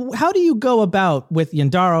 how do you go about with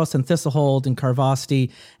Yndaros and Thistlehold and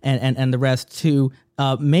Karvosti and the rest to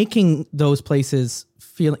making those places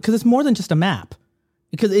feel, because it's more than just a map.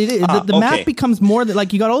 Because the map becomes more than,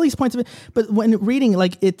 like, you got all these points of it, but when reading,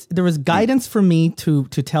 like, there was guidance for me to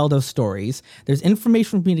tell those stories. There's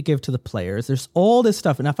information for me to give to the players. There's all this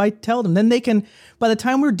stuff, and if I tell them, then they can. By the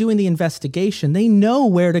time we're doing the investigation, they know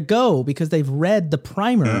where to go because they've read the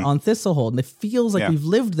primer on Thistlehold, and it feels like we've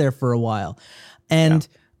lived there for a while. And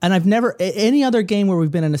I've never, any other game where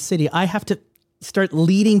we've been in a city, I have to start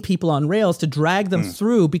leading people on rails to drag them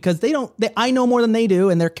through, because I know more than they do,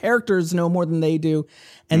 and their characters know more than they do.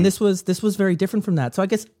 And this was very different from that. So I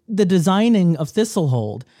guess the designing of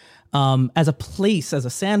Thistlehold as a place, as a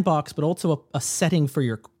sandbox, but also a setting for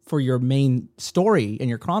your main story and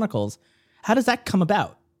your chronicles, how does that come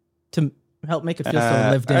about to help make it feel so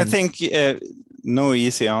lived in? I think no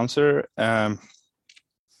easy answer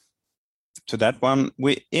to that one.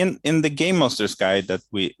 We in the Game Master's Guide that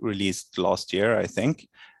we released last year, I think,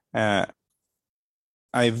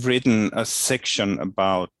 I've written a section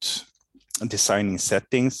about designing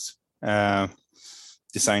settings,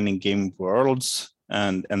 designing game worlds,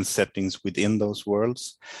 and settings within those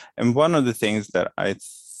worlds. And one of the things that I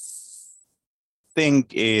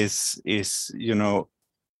think is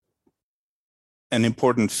an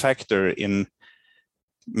important factor in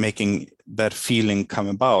making that feeling come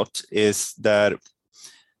about is that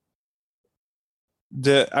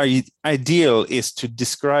the ideal is to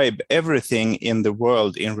describe everything in the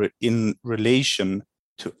world in relation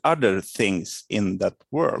to other things in that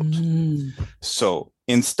world. So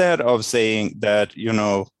instead of saying that,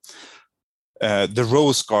 the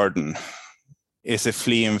Rose Garden is a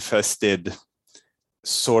flea-infested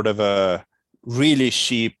sort of a really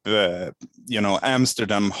cheap,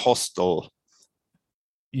 Amsterdam hostel,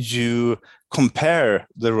 you compare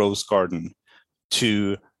the Rose Garden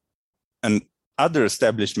to other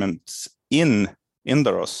establishments in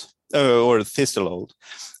Yndaros or Thistlehold,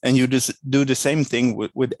 and you just do the same thing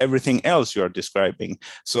with everything else you are describing.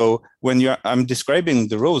 So when I'm describing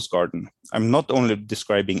the Rose Garden, I'm not only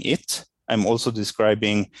describing it, I'm also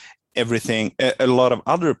describing everything, a lot of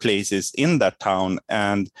other places in that town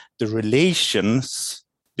and the relations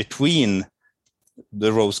between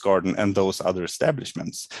the Rose Garden and those other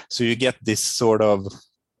establishments. So you get this sort of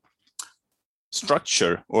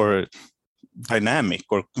structure or dynamic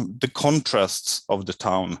or the contrasts of the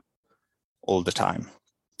town all the time.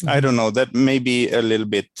 I don't know, that may be a little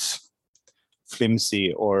bit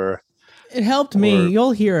flimsy or. It helped me.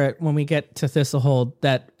 You'll hear it when we get to Thistlehold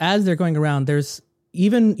that as they're going around, there's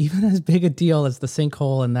even as big a deal as the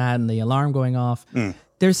sinkhole and that and the alarm going off.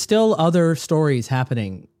 There's still other stories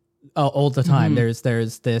happening all the time. There's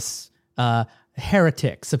this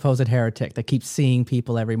supposed heretic that keeps seeing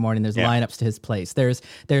people every morning. There's lineups to his place. There's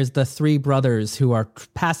the three brothers who are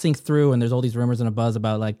passing through, and there's all these rumors and a buzz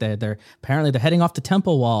about like they're apparently heading off to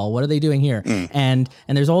Temple Wall. What are they doing here? And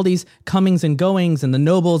there's all these comings and goings, and the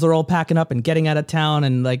nobles are all packing up and getting out of town,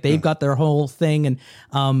 and like they've got their whole thing,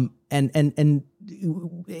 and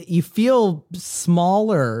you feel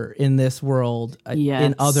smaller in this world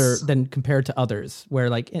in other than compared to others, where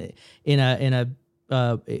like in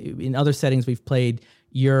other settings we've played,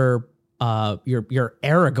 you're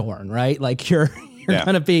Aragorn, right? Like you're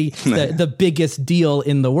going to be the biggest deal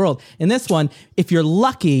in the world. In this one, if you're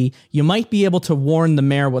lucky, you might be able to warn the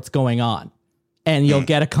mayor what's going on, and you'll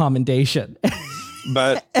get a commendation.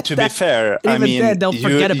 But to be fair, I mean, then they'll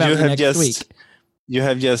forget about it next week. You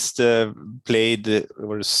have just played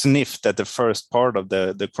or sniffed at the first part of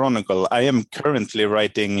the Chronicle. I am currently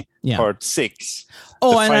writing part 6.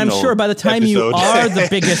 Oh, and I'm sure by the time you are the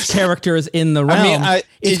biggest characters in the realm,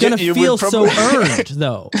 it's going to feel so earned,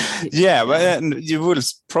 though. Yeah, but you will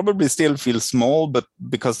probably still feel small, but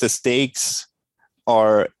because the stakes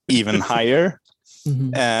are even higher,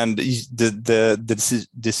 and the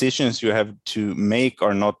decisions you have to make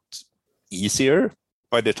are not easier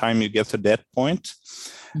by the time you get to that point.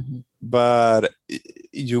 But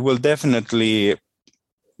you will definitely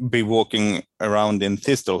be walking around in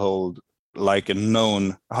Thistlehold like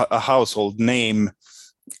a household name.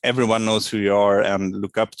 Everyone knows who you are and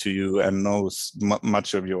look up to you and knows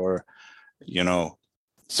much of your,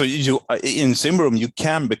 So you in Symbaroum, you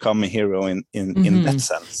can become a hero in that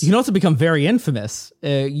sense. You can also become very infamous.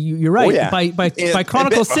 You're right. Oh, yeah. By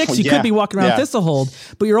Chronicle 6, you could be walking around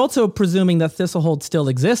Thistlehold, but you're also presuming that Thistlehold still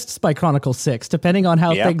exists by Chronicle 6, depending on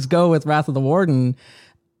how things go with Wrath of the Warden.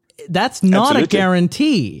 That's not a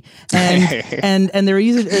guarantee. And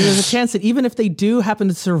there's a chance that even if they do happen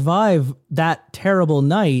to survive that terrible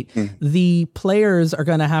night, the players are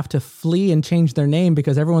going to have to flee and change their name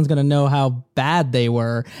because everyone's going to know how bad they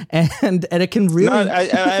were. And it can really... No,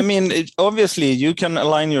 I mean, obviously you can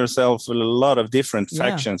align yourself with a lot of different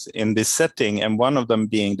factions in this setting, and one of them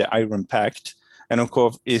being the Iron Pact. And of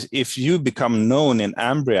course, if you become known in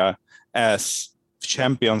Ambria as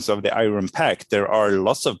champions of the Iron Pact, there are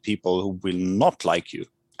lots of people who will not like you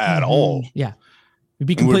at all. Yeah, you'd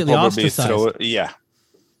be completely ostracized.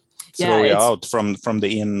 Throw you out from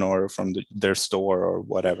the inn or from their store or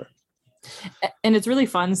whatever. And it's really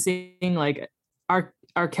fun seeing like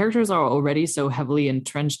our characters are already so heavily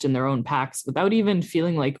entrenched in their own packs without even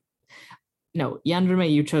feeling like, no,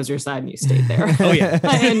 Yandrame, you chose your side and you stayed there. Oh yeah.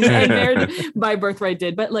 and Baird by birthright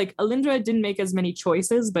did. But like Alindra didn't make as many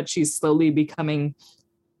choices, but she's slowly becoming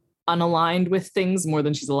unaligned with things more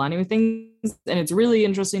than she's aligning with things. And it's really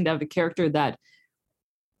interesting to have a character that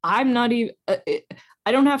I'm not even...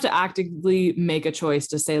 I don't have to actively make a choice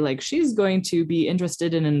to say like she's going to be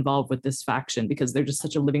interested and involved with this faction because they're just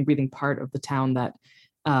such a living, breathing part of the town that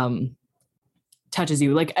touches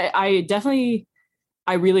you. Like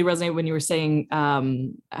I really resonate when you were saying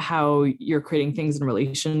how you're creating things in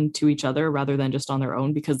relation to each other rather than just on their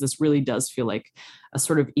own, because this really does feel like a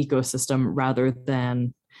sort of ecosystem rather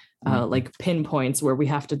than like pinpoints where we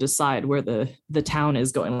have to decide where the town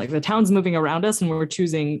is going. Like the town's moving around us and we're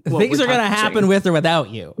choosing what things are going to happen with or without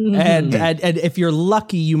you. And if you're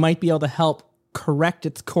lucky, you might be able to help correct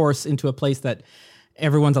its course into a place that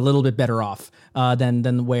everyone's a little bit better off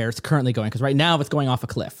than where it's currently going. Because right now it's going off a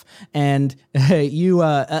cliff. And Alindra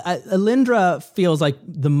feels like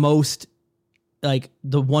the most, like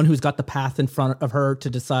the one who's got the path in front of her to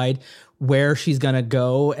decide where she's going to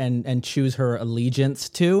go and choose her allegiance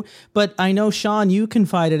to. But I know, Sean, you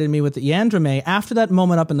confided in me with the Yandrame. After that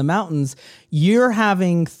moment up in the mountains, you're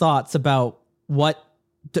having thoughts about what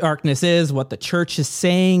darkness is, what the church is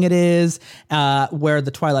saying it is, where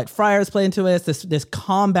the Twilight Friars play into it, this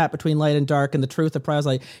combat between light and dark and the truth of Prior's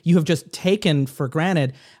Light you have just taken for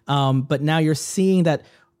granted. But now you're seeing that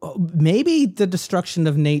maybe the destruction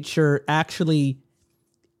of nature actually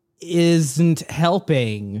isn't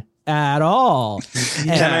helping at all.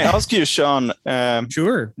 Can I ask you, Sean?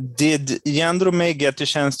 Sure. Did Yandrame get the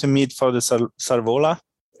chance to meet Father Sarvola?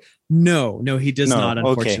 No, he does not,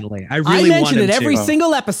 unfortunately. Okay. I mentioned it every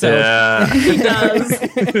single episode. Yeah. He does.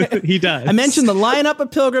 He does. I mentioned the lineup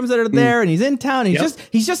of pilgrims that are there, and he's in town. And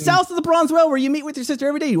he's just south of the Bronze Well, where you meet with your sister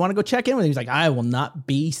every day. You want to go check in with him? He's like, I will not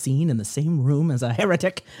be seen in the same room as a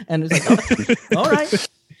heretic. And it's like, all right.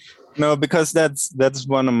 No, because that's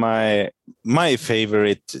one of my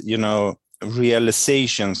favorite,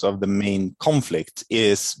 realizations of the main conflict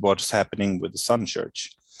is what's happening with the Sun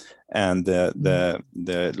Church. And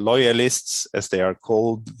the loyalists, as they are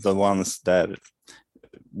called, the ones that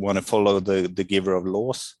want to follow the giver of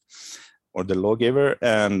laws or the lawgiver.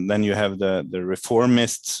 And then you have the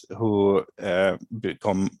reformists who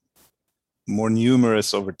become more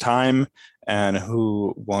numerous over time and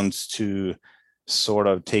who wants to sort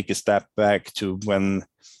of take a step back to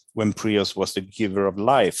when Prios was the giver of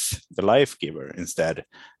life, the life giver instead,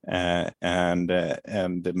 and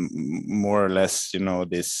more or less,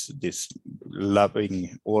 this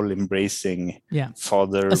loving, all embracing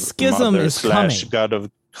father, a schism mother, is / coming. God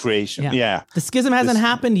of creation. Yeah. The schism hasn't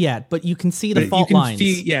happened yet, but you can see the fault lines.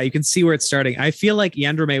 You can see where it's starting. I feel like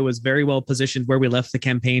Yandrome was very well positioned where we left the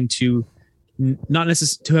campaign to not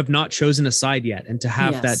necessarily to have not chosen a side yet and to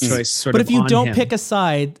have that choice sort but of if you on don't him. pick a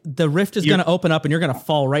side, the rift is going to open up and you're going to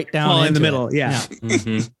fall right down in the middle. it. Yeah.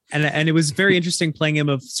 And it was very interesting playing him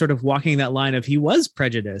of sort of walking that line of he was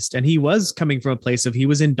prejudiced and he was coming from a place of he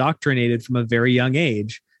was indoctrinated from a very young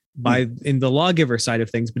age by in the lawgiver side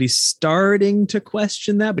of things, but he's starting to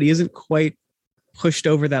question that, but he isn't quite pushed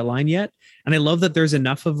over that line yet. And I love that there's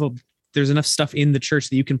enough stuff in the church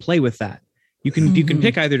that you can play with that. You can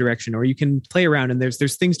pick either direction, or you can play around, and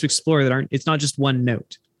there's things to explore that it's not just one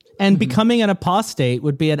note. And becoming an apostate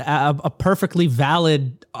would be a perfectly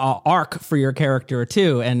valid arc for your character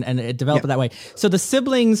too, and it develop it that way. So the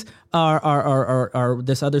siblings are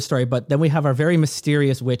this other story, but then we have our very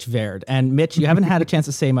mysterious witch Verd. And Mitch, you haven't had a chance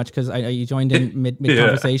to say much because you joined in mid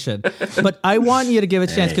conversation, but I want you to give a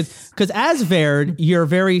chance because as Verd, you're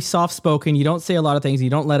very soft spoken. You don't say a lot of things. You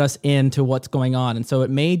don't let us into what's going on, and so it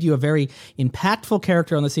made you a very impactful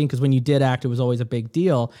character on the scene. Because when you did act, it was always a big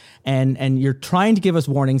deal, and you're trying to give us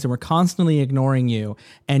warnings, and we're constantly ignoring you,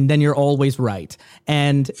 and then you're always right.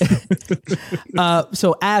 And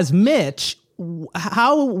so as Mitch,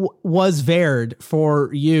 how was Verd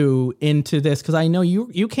for you into this? Because I know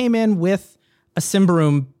you came in with a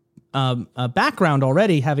Symbaroum background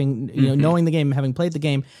already, having knowing the game, having played the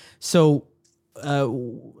game. So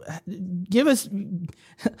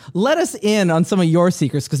let us in on some of your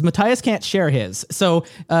secrets, because Matthias can't share his. So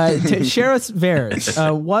to share us Verd,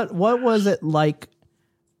 what was it like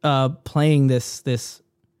playing this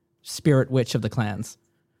spirit witch of the clans?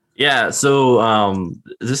 Yeah, so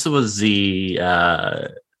this was the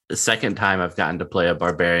second time I've gotten to play a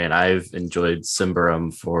barbarian. I've enjoyed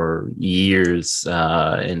Symbaroum for years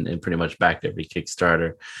and pretty much backed every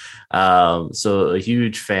Kickstarter. So a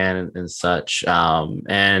huge fan and such.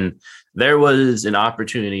 And there was an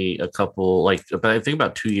opportunity I think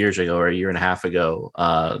about 2 years ago or a year and a half ago,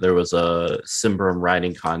 there was a Symbaroum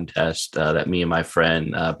writing contest that me and my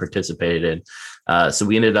friend participated in. So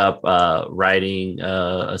we ended up writing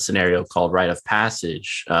a scenario called Rite of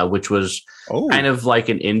Passage, which was kind of like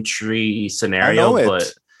an entry scenario,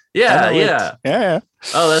 but yeah.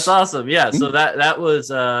 Oh, that's awesome. Yeah. So that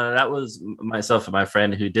was myself and my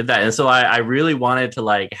friend who did that. And so I really wanted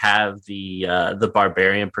to have the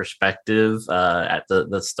barbarian perspective at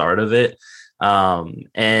the start of it.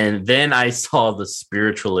 And then I saw the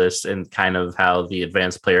spiritualist and kind of how the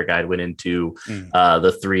advanced player guide went into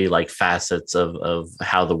the three facets of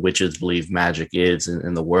how the witches believe magic is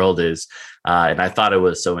and the world is. And I thought it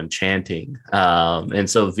was so enchanting. And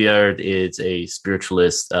so Verd is a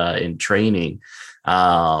spiritualist in training,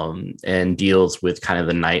 and deals with kind of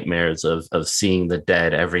the nightmares of seeing the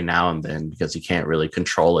dead every now and then, because he can't really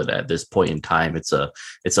control it at this point in time. It's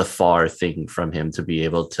a far thing from him to be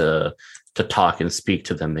able to talk and speak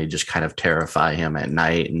to them. They just kind of terrify him at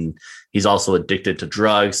night. And he's also addicted to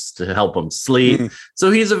drugs to help him sleep. So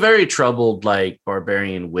he's a very troubled,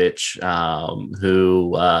 barbarian witch,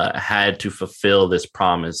 who had to fulfill this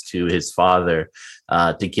promise to his father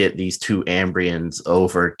to get these two Ambrians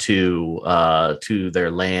over to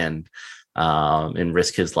their land, and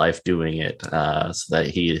risk his life doing it, so that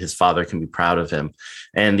his father can be proud of him.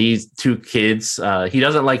 And these two kids, he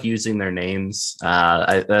doesn't like using their names.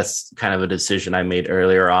 That's kind of a decision I made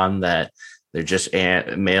earlier on, that they're just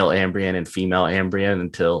male Ambrian and female Ambrian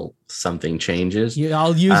until something changes.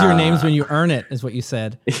 I'll use your names when you earn it, is what you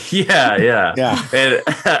said. Yeah. And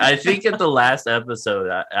I think at the last episode,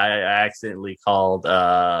 I accidentally called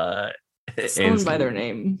someone by their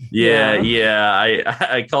name. Yeah.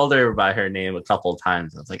 I called her by her name a couple of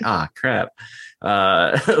times. I was like, crap.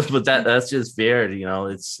 But that's just Verd,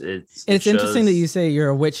 it's interesting that you say you're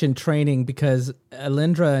a witch in training, because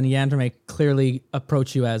Alindra and Yandrome clearly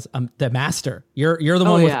approach you as the master. You're the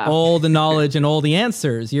one with all the knowledge and all the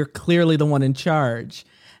answers. You're clearly the one in charge.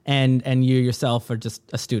 and you yourself are just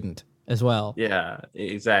a student as well. Yeah,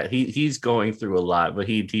 exactly. He's going through a lot, but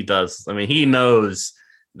he does. I mean, he knows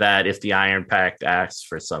that if the Iron Pact asks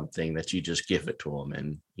for something, that you just give it to him,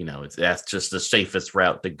 and that's just the safest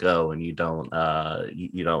route to go, and you don't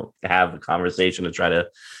have a conversation to try to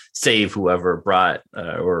save whoever brought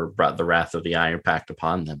the wrath of the Iron Pact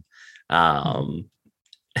upon them. And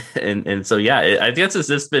so I guess it's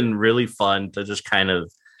just been really fun to just kind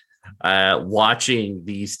of watching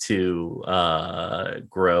these two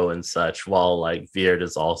grow and such, while like Vyrd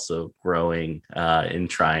is also growing in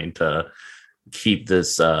trying to keep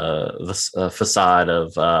this facade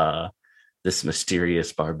of this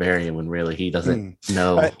mysterious barbarian when really he doesn't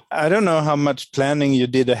know. I don't know how much planning you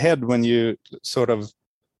did ahead when you sort of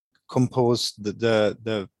composed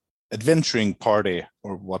the adventuring party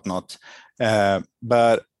or whatnot,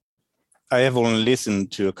 but I have only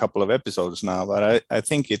listened to a couple of episodes now, but I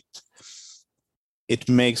think it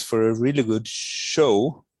makes for a really good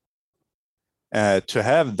show to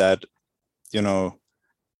have that,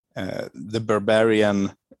 the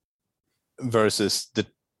barbarian versus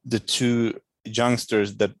the two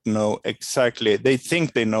youngsters that know exactly, they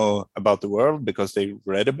think they know about the world because they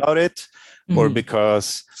read about it, or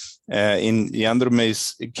because in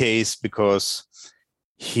Yandrome's case, because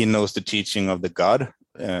he knows the teaching of the god,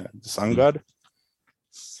 the sun god,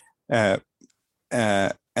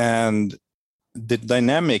 and the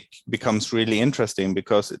dynamic becomes really interesting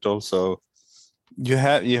because it also you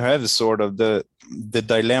have sort of the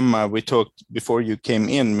dilemma we talked before you came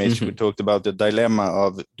in, Mitch. We talked about the dilemma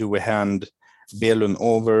of, do we hand Belun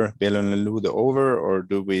and Lude over, or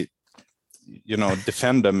do we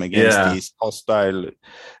defend them against these hostile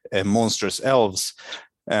monstrous elves?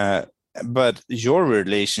 But your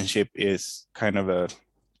relationship is kind of a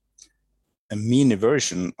mini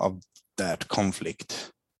version of that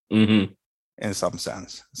conflict in some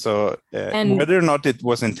sense. So whether or not it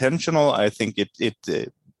was intentional, I think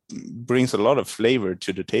it brings a lot of flavor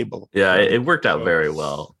to the table. Yeah, it worked out very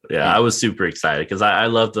well. Yeah, I was super excited because I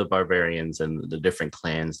love the barbarians and the different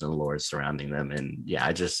clans and lores surrounding them, and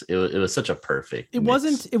it was such a perfect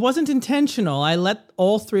mix. It wasn't intentional. I let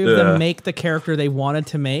all three of them make the character they wanted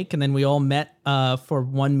to make, and then we all met for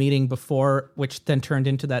one meeting before, which then turned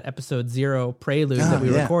into that episode 0 prelude that we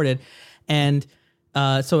recorded, and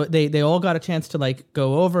so they all got a chance to like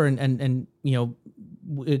go over and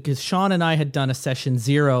because Sean and I had done a session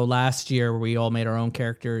 0 last year where we all made our own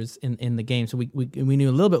characters in the game. So we knew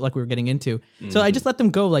a little bit like we were getting into. So I just let them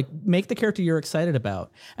go, like, make the character you're excited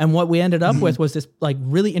about. And what we ended up with was this like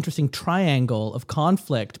really interesting triangle of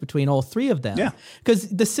conflict between all three of them. Yeah. Because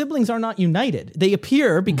the siblings are not united. They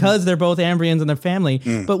appear because they're both Ambrians and their family,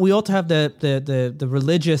 but we also have the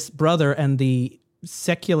religious brother and the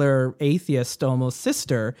secular atheist almost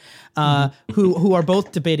sister who are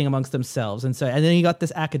both debating amongst themselves, and then you got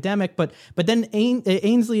this academic, but then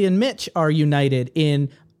Ainsley and Mitch are united in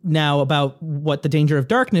now about what the danger of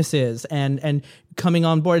darkness is and coming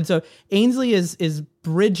on board. So Ainsley is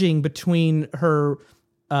bridging between her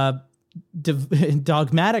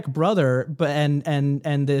dogmatic brother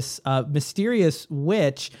and this mysterious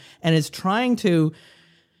witch, and is trying to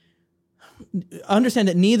understand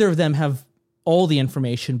that neither of them have all the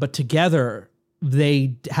information, but together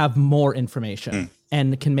they have more information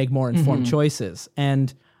and can make more informed choices.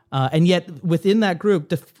 And yet within that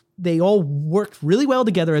group, they all worked really well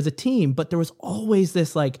together as a team, but there was always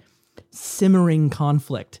this like simmering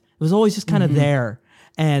conflict. It was always just kind of there.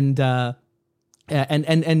 And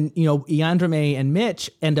Yandrome and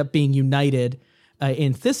Mitch end up being united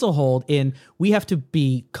in Thistlehold in, we have to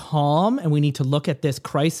be calm and we need to look at this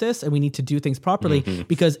crisis and we need to do things properly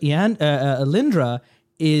because Alindra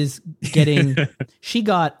is getting, she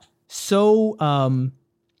got so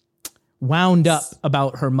wound up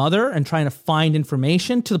about her mother and trying to find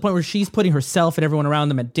information to the point where she's putting herself and everyone around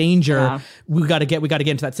them at danger. Yeah. We got to get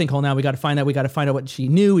into that sinkhole now. We got to find out what she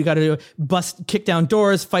knew. We got to kick down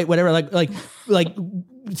doors, fight, whatever, like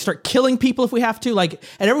start killing people if we have to, like,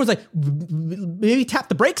 and everyone's like, maybe tap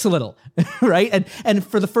the brakes a little, right? And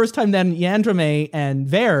for the first time then, Yandrome and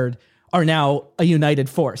Vyrd are now a united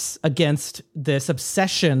force against this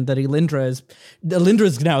obsession that Alindra is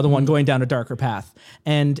now the one going down a darker path.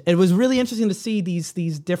 And it was really interesting to see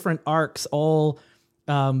these different arcs all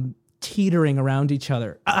teetering around each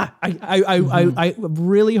other. I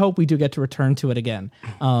really hope we do get to return to it again,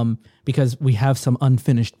 because we have some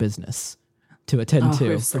unfinished business to attend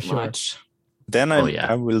to, for sure. Then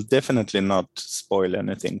I will definitely not spoil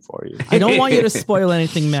anything for you. I don't want you to spoil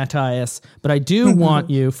anything, Matthias, but I do want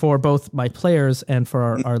you, for both my players and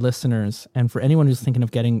for our listeners, and for anyone who's thinking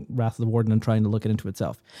of getting Wrath of the Warden and trying to look it into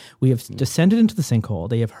itself. We have descended into the sinkhole.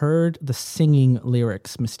 They have heard the singing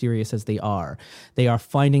lyrics, mysterious as they are. They are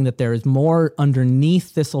finding that there is more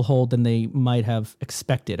underneath Thistlehold than they might have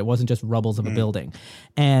expected. It wasn't just rubbles of a building.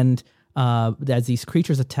 And as these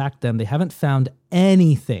creatures attack them, they haven't found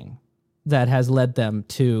anything that has led them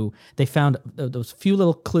to. They found those few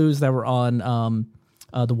little clues that were on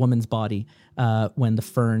the woman's body when the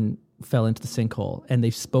fern fell into the sinkhole, and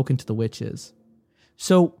they've spoken to the witches.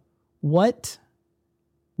 So what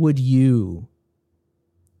would you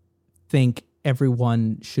think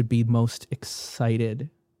everyone should be most excited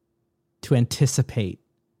to anticipate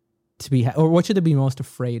to be, or what should they be most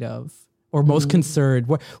afraid of? Or most concerned?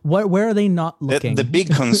 Where are they not looking? The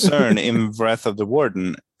big concern in Wrath of the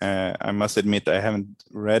Warden, I must admit I haven't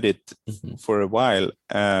read it for a while,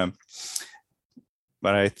 but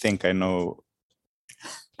I think I know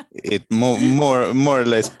it more or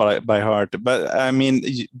less by heart. But I mean,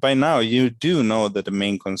 by now you do know that the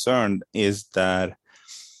main concern is that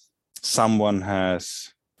someone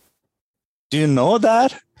has. Do you know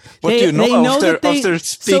that? What do you know after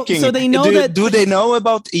speaking? So they know that. Do they know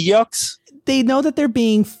about Eox? They know that they're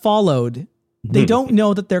being followed. They don't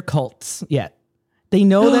know that they're cults yet. They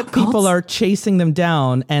know that people are chasing them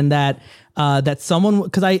down, and that someone,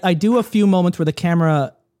 because I do a few moments where the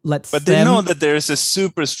camera lets but they know that there's a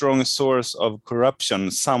super strong source of corruption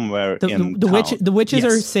somewhere in town. The witches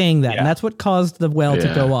are saying that, and that's what caused the well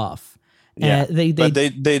to go off. Yeah, but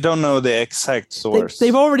they don't know the exact source.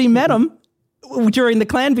 They've already met them during the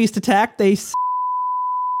Clan Beast attack.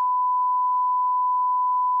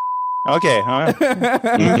 Okay. What?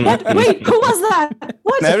 Wait, who was that?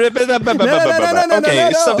 What?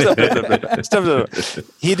 Okay, stop.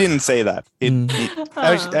 He didn't say that. He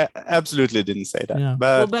absolutely didn't say that. Yeah.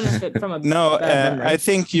 But we'll benefit from a no, I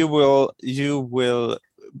think you will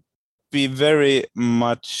be very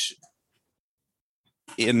much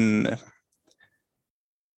in.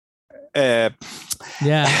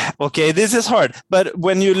 Okay, this is hard. But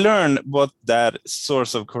when you learn what that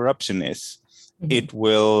source of corruption is, it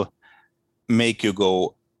will make you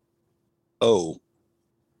go, oh,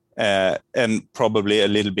 and probably a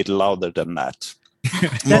little bit louder than that.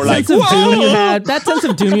 More like that sense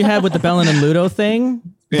of doom you had with the Bellin and Ludo thing.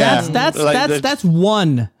 Yeah, that's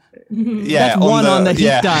one. Yeah, that's one on the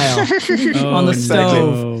heat dial on the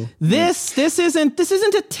stove. No. This isn't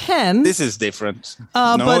a 10. This is different.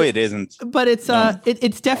 No, it isn't. But it's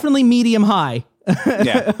it's definitely medium high. On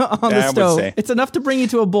the stove. It's enough to bring you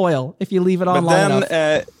to a boil if you leave it on long enough.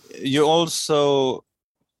 Then you also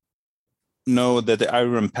know that the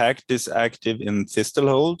Iron Pact is active in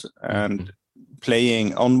Thistlehold, and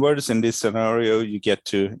playing onwards in this scenario, you get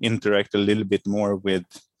to interact a little bit more with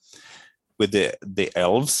the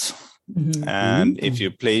elves. And if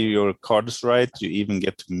you play your cards right, you even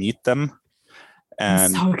get to meet them.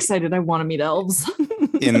 And I'm so excited! I want to meet elves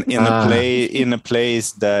in a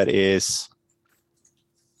place that is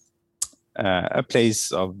a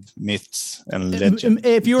place of myths and legends.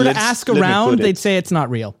 If you were to ask around, they'd say it's not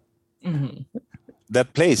real.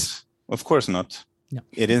 That place, of course not. No.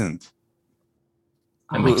 It isn't.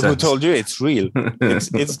 Who told you it's real?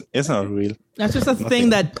 It's not real. That's just a thing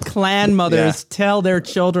that clan mothers tell their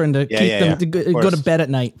children to keep them to go to bed at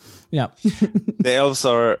night. Yeah. The elves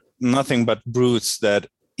are nothing but brutes that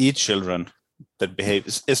eat children that behave,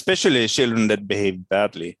 especially children that behave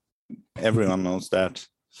badly. Everyone knows that.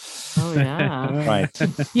 Oh yeah. Right.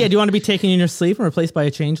 Yeah. Do you want to be taken in your sleep and replaced by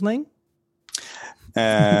a changeling?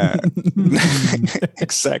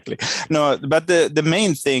 Exactly. No, but the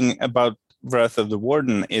main thing about Wrath of the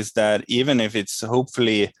Warden is that even if it's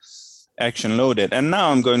hopefully action loaded, and now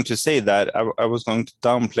I'm going to say that I was going to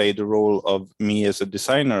downplay the role of me as a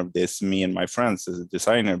designer of this, me and my friends as a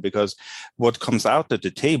designer, because what comes out at the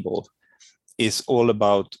table is all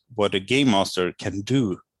about what a game master can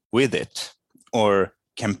do with it or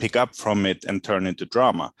can pick up from it and turn into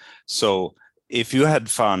drama. So if you had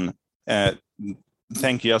fun,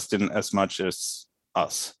 thank Justin as much as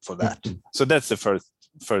us for that. So that's the first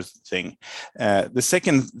thing. The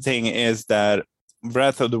second thing is that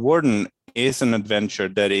Wrath of the Warden is an adventure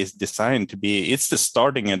that is designed to be, it's the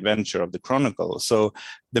starting adventure of the Chronicle. So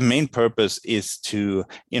the main purpose is to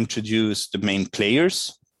introduce the main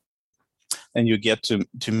players, and you get to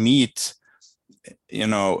meet,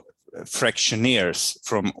 fractioneers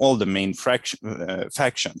from all the main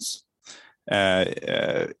factions,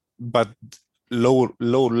 but low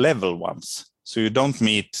level ones. So you don't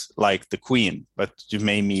meet like the queen, but you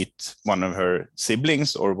may meet one of her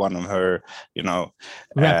siblings or one of her,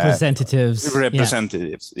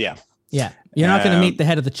 representatives. Yeah. Yeah. You're not going to meet the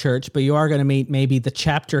head of the church, but you are going to meet maybe the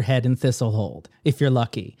chapter head in Thistlehold, if you're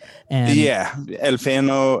lucky. And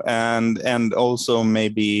Elfeno and also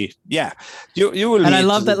maybe, you will. And I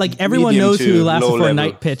love that, like, everyone knows who Lasifor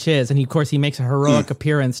Nightpitch is. And of course, he makes a heroic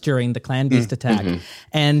appearance during the Clan Beast attack. Mm-hmm.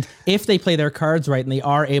 And if they play their cards right and they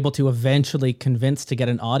are able to eventually convince to get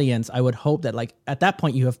an audience, I would hope that, like, at that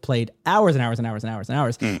point you have played hours and hours and hours and hours and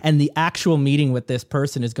hours. And the actual meeting with this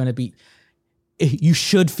person is going to be, you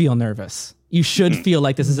should feel nervous. You should feel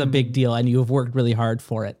like this is a big deal and you have worked really hard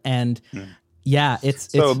for it. And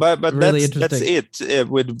it's but really that's interesting. it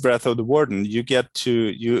with Breath of the Warden. You get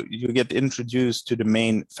you get introduced to the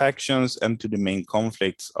main factions and to the main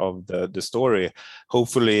conflicts of the story.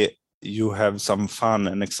 Hopefully you have some fun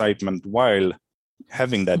and excitement while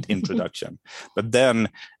having that introduction. But then,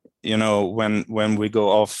 when we go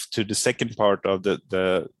off to the second part of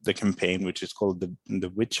the campaign, which is called the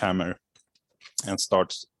Witchhammer, and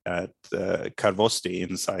starts at Karvosti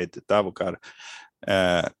inside Davokar,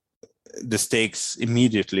 the stakes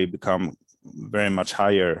immediately become very much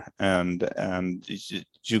higher, and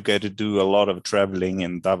you get to do a lot of traveling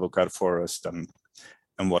in Davokar Forest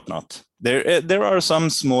and whatnot. There are some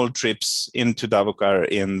small trips into Davokar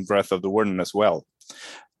in Breath of the Warden as well,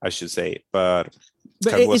 I should say, but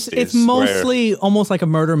it's mostly almost like a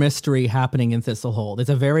murder mystery happening in Thistlehold. It's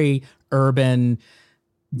a very urban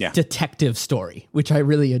detective story, which I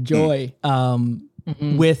really enjoy.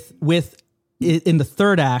 With in the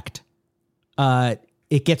third act,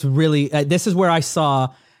 it gets really. This is where I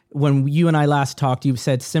saw when you and I last talked. You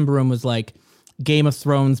said Symbaroum was like Game of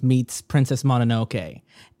Thrones meets Princess Mononoke,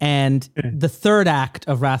 and the third act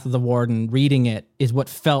of Wrath of the Warden, reading it, is what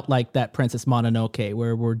felt like that Princess Mononoke,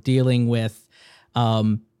 where we're dealing with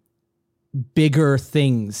bigger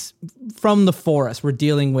things from the forest. We're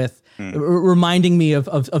dealing with reminding me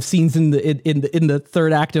of scenes in the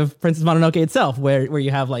third act of Princess Mononoke itself, where you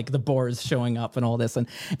have like the boars showing up and all this, and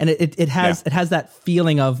it has that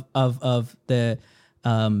feeling of the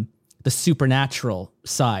supernatural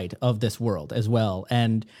side of this world as well.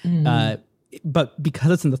 And but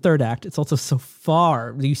because it's in the third act, it's also so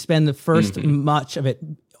far. You spend the first much of it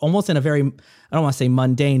almost in a very, I don't want to say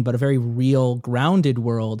mundane, but a very real, grounded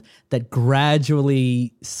world that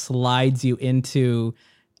gradually slides you into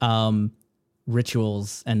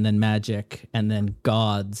rituals, and then magic, and then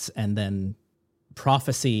gods, and then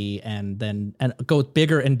prophecy, and go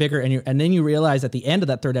bigger and bigger. And then you realize at the end of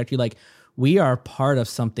that third act, you're like, we are part of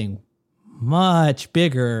something much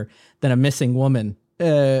bigger than a missing woman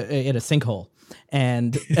in a sinkhole.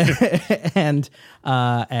 And and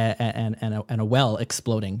a well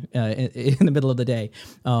exploding in the middle of the day.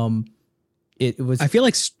 It was. I feel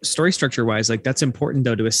like story structure wise, like that's important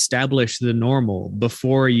though, to establish the normal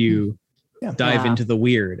before you dive into the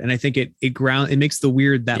weird. And I think it makes the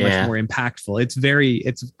weird that much more impactful. It's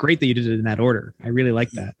great that you did it in that order. I really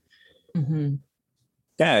like that. Mm-hmm.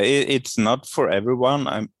 Yeah, it's not for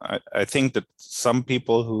everyone. I think that some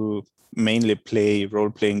people who mainly play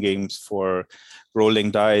role-playing games for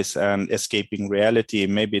rolling dice and escaping reality,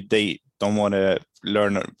 maybe they don't want to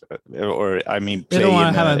learn or play. They don't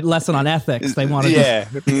want to have a lesson on ethics. They want to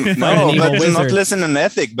no, but not lesson on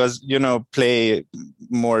ethics, but play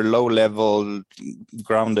more low-level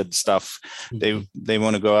grounded stuff. They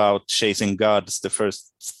want to go out chasing gods the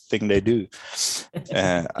first thing they do.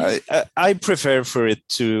 I prefer for it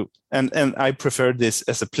to, and I prefer this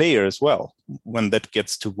as a player as well, when that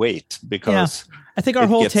gets to weight, because I think our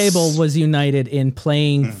whole table was united in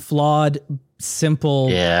playing flawed,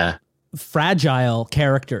 simple, fragile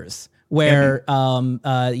characters where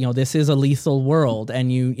this is a lethal world,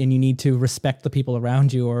 and you need to respect the people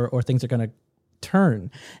around you, or things are going to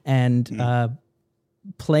turn. And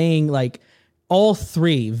playing like all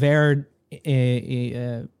three, Verd,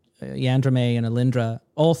 Yandrame, and Alindra,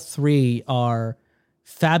 all three are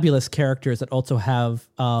fabulous characters that also have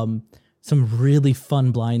some really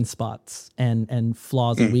fun blind spots and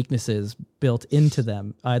flaws and weaknesses built into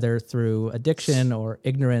them, either through addiction or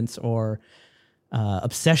ignorance or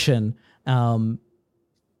obsession,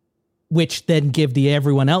 which then give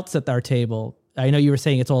everyone else at our table. I know you were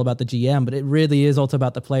saying it's all about the GM, but it really is also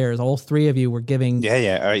about the players. All three of you were giving,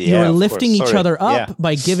 you were lifting each other up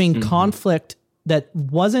by giving conflict that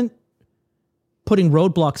wasn't putting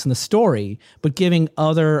roadblocks in the story, but giving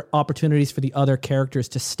other opportunities for the other characters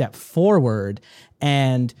to step forward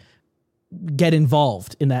and get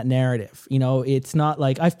involved in that narrative. It's not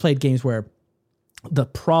like I've played games where the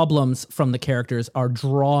problems from the characters are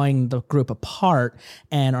drawing the group apart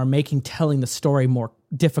and are making telling the story more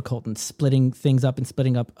difficult and splitting things up and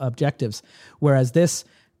splitting up objectives. Whereas this,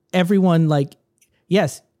 everyone like,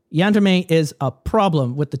 yes, Yandere is a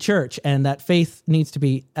problem with the church, and that faith needs to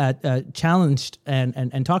be challenged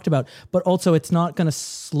and talked about. But also, it's not going to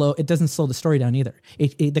slow. It doesn't slow the story down either.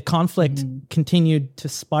 The conflict continued to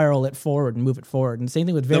spiral it forward and move it forward. And same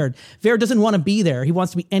thing with Verd. Verd doesn't want to be there. He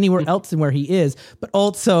wants to be anywhere else than where he is. But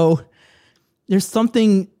also, there's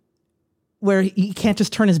something where he can't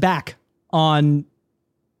just turn his back on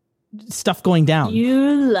stuff going down.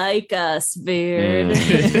 You like us, Verd.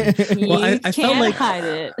 Well, I felt like hide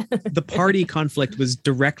it. The party conflict was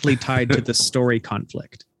directly tied to the story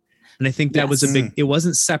conflict. And I think that was it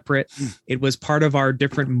wasn't separate. It was part of our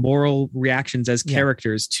different moral reactions as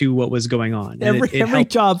characters to what was going on. And every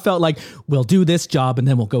job felt like, we'll do this job and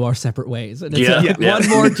then we'll go our separate ways. And it's one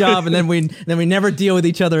more job and then we never deal with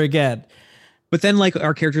each other again. But then, like,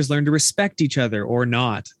 our characters learn to respect each other or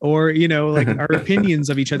not, or, you know, like our opinions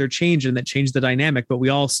of each other change, and that changed the dynamic, but we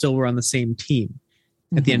all still were on the same team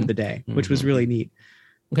at the end of the day, which was really neat.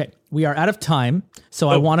 Okay, we are out of time, so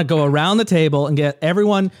I want to go around the table and get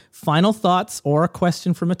everyone final thoughts or a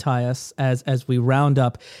question for Matthias as we round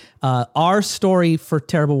up. Our story for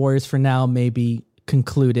Terrible Warriors for now may be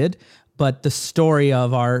concluded, but the story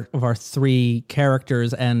of our three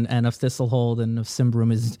characters and of Thistlehold and of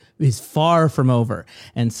Symbaroum is far from over.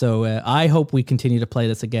 And so I hope we continue to play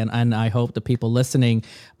this again, and I hope the people listening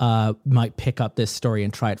might pick up this story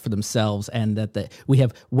and try it for themselves, and that we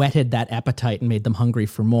have whetted that appetite and made them hungry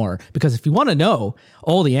for more. Because if you want to know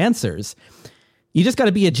all the answers, you just got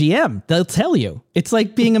to be a GM. They'll tell you. It's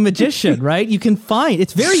like being a magician, right? You can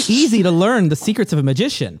it's very easy to learn the secrets of a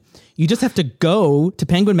magician. You just have to go to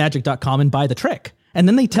penguinmagic.com and buy the trick. And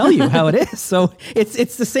then they tell you how it is. So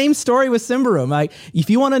it's the same story with Symbaroum. Like, if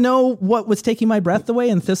you want to know what was taking my breath away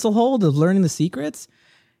in Thistlehold of learning the secrets,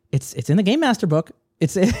 it's in the Game Master book.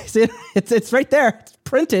 It's right there. It's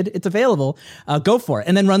printed. It's available. Go for it.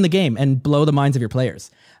 And then run the game and blow the minds of your players.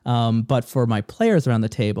 But for my players around the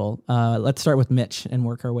table, let's start with Mitch and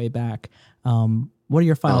work our way back. What are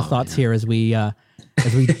your final thoughts here as we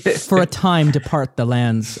for a time depart the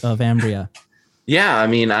lands of Ambria? Yeah, I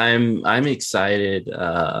mean, I'm excited.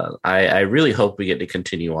 I really hope we get to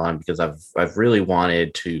continue on, because I've really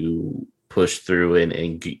wanted to push through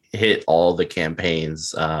and hit all the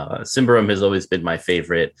campaigns. Symbaroum has always been my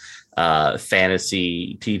favorite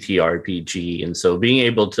fantasy TTRPG, and so being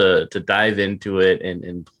able to dive into it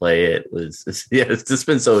and play it it's just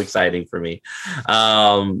been so exciting for me.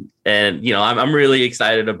 And you know, I'm really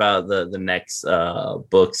excited about the next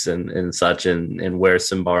books and such, and where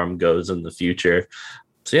Symbaroum goes in the future.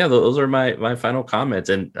 So yeah, those are my final comments,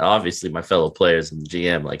 and obviously my fellow players and the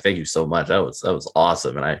GM. Like, thank you so much. That was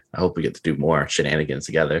awesome, and I hope we get to do more shenanigans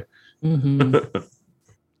together.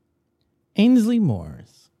 Ainsley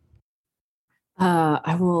Moores.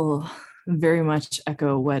 I will very much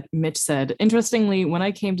echo what Mitch said. Interestingly, when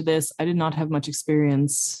I came to this, I did not have much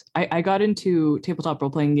experience. I got into tabletop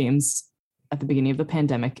role-playing games at the beginning of the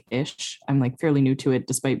pandemic-ish. I'm like fairly new to it,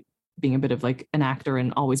 despite being a bit of like an actor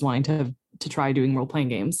and always wanting to try doing role-playing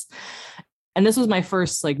games. And this was my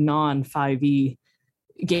first like non-5e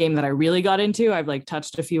game that I really got into. I've like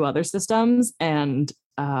touched a few other systems, and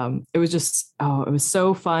it was just it was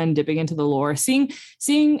so fun dipping into the lore. Seeing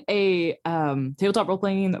a tabletop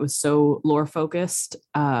role-playing game that was so lore focused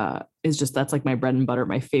that's like my bread and butter,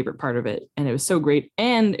 my favorite part of it. And it was so great.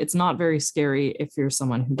 And it's not very scary if you're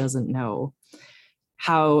someone who doesn't know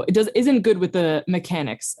how isn't good with the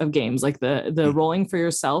mechanics of games. Like the rolling for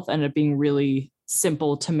yourself ended up being really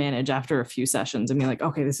simple to manage after a few sessions and be like,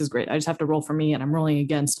 okay, this is great. I just have to roll for me, and I'm rolling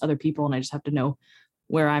against other people, and I just have to know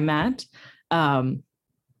where I'm at.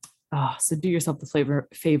 So do yourself the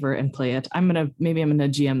favor and play it. I'm gonna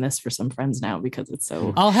GM this for some friends now, because it's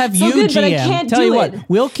so. I'll have so you good, GM. But I can't Tell you it. What,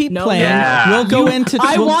 we'll keep playing. Yeah. We'll go into.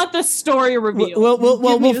 I want the story reveal.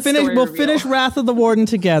 We'll finish Wrath of the Warden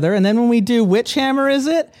together, and then when we do Witch Hammer, is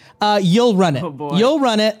it? You'll run it. Oh boy. You'll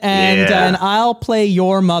run it, and I'll play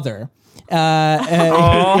your mother. In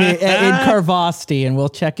Karvosti, and we'll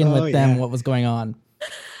check in with them what was going on.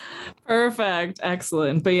 Perfect.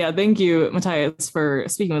 Excellent. But yeah, thank you, Matthias, for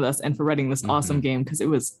speaking with us and for writing this awesome game, because it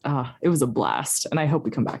was a blast, and I hope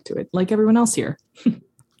we come back to it like everyone else here.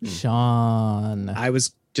 Sean. I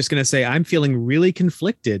was just going to say, I'm feeling really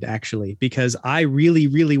conflicted, actually, because I really,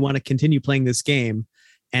 really want to continue playing this game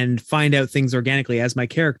and find out things organically as my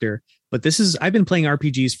character. But I've been playing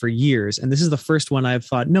RPGs for years, and this is the first one I've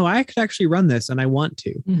thought, no, I could actually run this, and I want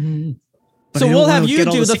to. So we'll have you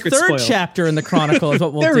do the third chapter in the Chronicle is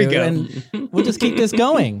what we'll do. We go. And we'll just keep this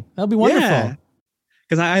going. That'll be wonderful. Yeah.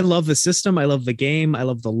 Because I love the system, I love the game, I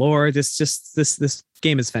love the lore. This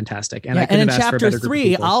game is fantastic. And in chapter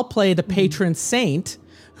 3, I'll play the patron saint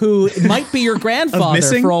who might be your grandfather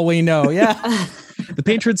for all we know. Yeah. The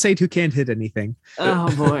patron saint who can't hit anything.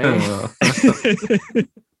 Oh boy.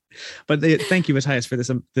 But thank you, Matthias, for this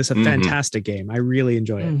a fantastic game. I really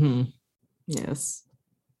enjoy it. Mm-hmm. Yes.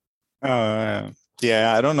 I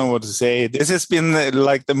don't know what to say. This has been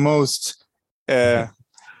like the most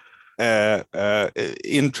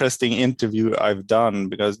interesting interview I've done,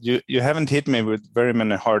 because you haven't hit me with very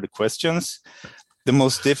many hard questions. The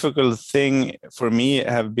most difficult thing for me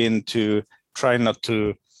have been to try not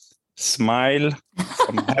to smile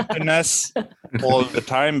from happiness all the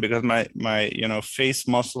time, because my face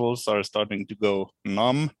muscles are starting to go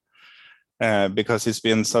numb. Because it's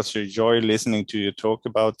been such a joy listening to you talk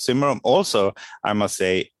about Symbaroum. Also, I must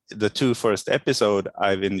say, the 2 first episodes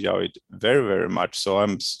I've enjoyed very, very much. So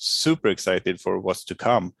I'm super excited for what's to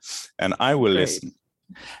come. And I will listen.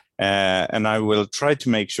 And I will try to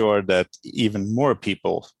make sure that even more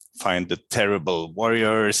people find the terrible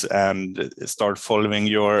warriors and start following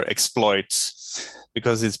your exploits.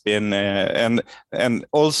 Because it's been, and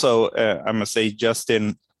also, I must say,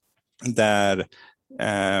 Justin, that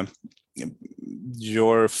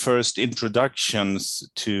your first introductions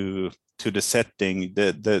to the setting,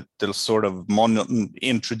 the sort of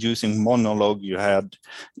introducing monologue you had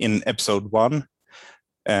in episode 1,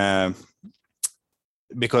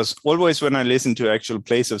 because always when I listen to actual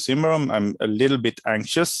plays of Symbaroum, I'm a little bit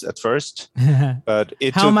anxious at first, but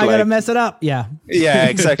how am I going to mess it up? Yeah,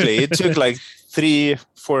 exactly. It took like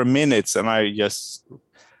 3-4 minutes, and I just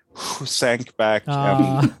sank back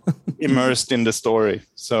and immersed in the story.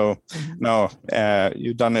 So no,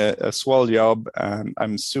 you've done a swell job, and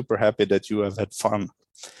I'm super happy that you have had fun,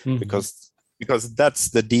 because that's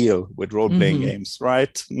the deal with role-playing games,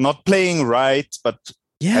 right? Not playing right, but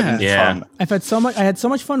having fun. I had so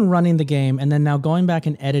much fun running the game, and then now going back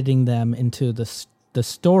and editing them into the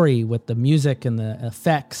story with the music and the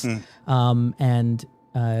effects, and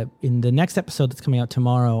in the next episode that's coming out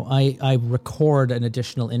tomorrow, I record an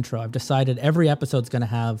additional intro. I've decided every episode's going to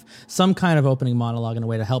have some kind of opening monologue in a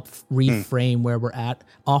way to help reframe where we're at,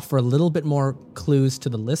 offer a little bit more clues to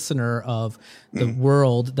the listener of the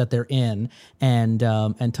world that they're in, and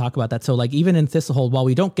talk about that. So like even in Thistlehold, while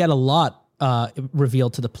we don't get a lot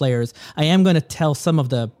revealed to the players, I am going to tell some of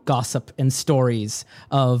the gossip and stories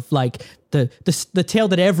of like the tale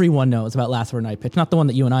that everyone knows about Last Night Pitch, not the one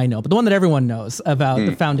that you and I know, but the one that everyone knows about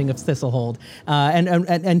the founding of Thistlehold,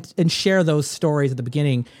 and share those stories at the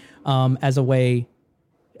beginning as a way.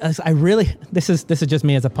 I really, this is just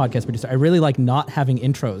me as a podcast producer. I really like not having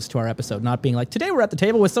intros to our episode, not being like, today we're at the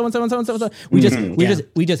table with so and so and so and so. We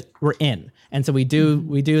we're in, and so we do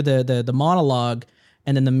the monologue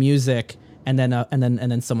and then the music. And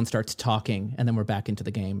then someone starts talking, and then we're back into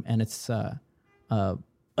the game, and it's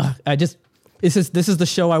this is the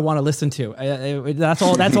show I want to listen to. That's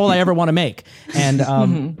all I ever want to make, and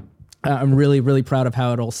I'm really, really proud of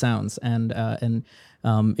how it all sounds, and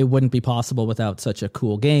it wouldn't be possible without such a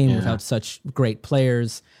cool game, without such great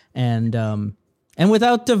players, and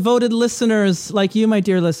without devoted listeners like you, my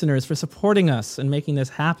dear listeners, for supporting us and making this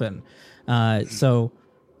happen. So.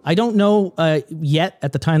 I don't know yet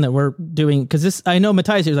at the time that we're doing, because this, I know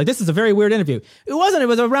Matthias here was like, this is a very weird interview. It wasn't. It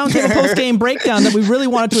was a roundtable post-game breakdown that we really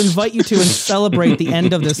wanted to invite you to and celebrate the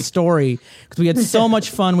end of this story, because we had so much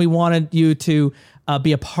fun. We wanted you to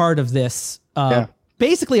be a part of this,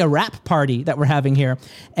 basically a rap party that we're having here.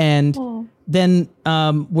 And then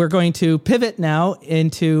we're going to pivot now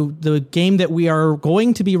into the game that we are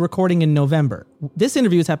going to be recording in November. This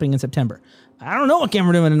interview is happening in September. I don't know what game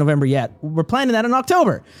we're doing in November yet. We're planning that in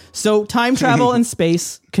October. So time travel and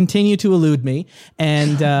space continue to elude me,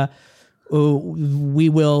 and we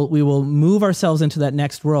will move ourselves into that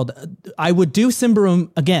next world. I would do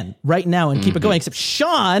Symbaroum again right now and keep it going, except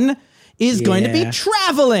Sean is going to be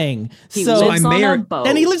traveling. He lives on a boat.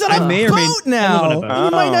 And he lives on a boat now.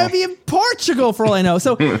 He might not be in Portugal for all I know.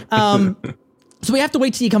 So so we have to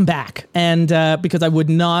wait till you come back, and because I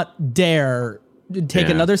would not dare take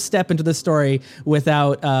another step into the story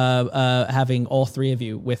without having all three of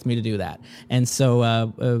you with me to do that. And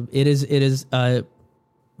so it is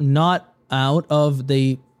not out of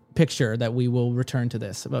the picture that we will return to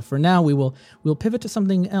this, but for now we'll pivot to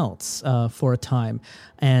something else for a time,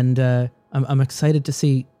 and I'm excited to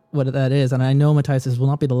see what that is. And I know, Matthias, this will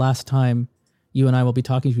not be the last time you and I will be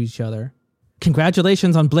talking to each other.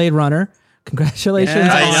 Congratulations on Blade Runner. Congratulations!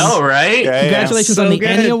 Yes. I know, right? Congratulations So on the good.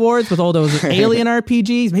 Annie Awards with all those Alien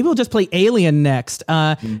RPGs. Maybe we'll just play Alien next.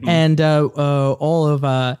 And all of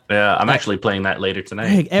Yeah, I'm actually playing that later tonight.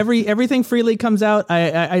 hey, everything Free League comes out.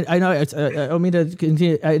 I know it's I don't mean to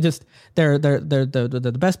continue. I just they're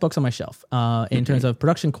the best books on my shelf in terms of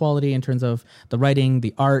production quality, in terms of the writing,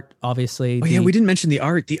 the art, obviously. Oh yeah, we didn't mention the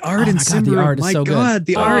art. The art in my God, the Symbaroum. art is My so good. God,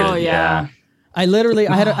 the art. Oh yeah. I literally,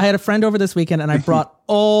 I had a friend over this weekend, and I brought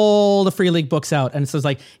all the Free League books out, and so it's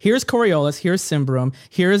like, here's Coriolis, here's Symbaroum,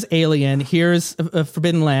 here's Alien, here's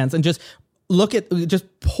Forbidden Lands, and just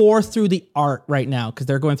pour through the art right now because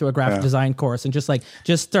they're going through a graphic design course, and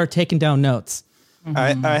just start taking down notes.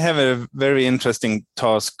 I have a very interesting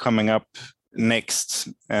task coming up next,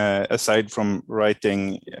 aside from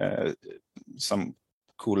writing some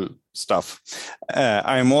cool stuff.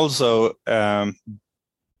 I'm also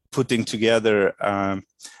putting together,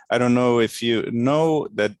 I don't know if you know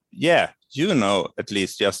that, you know, at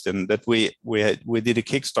least, Justin, that we did a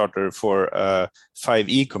Kickstarter for a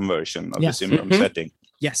 5e conversion of the Symbaroum setting.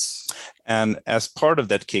 Yes. And as part of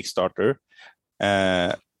that Kickstarter,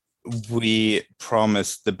 we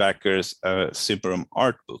promised the backers a Symbaroum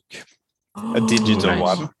art book, a digital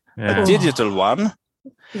one. Yeah. A digital one,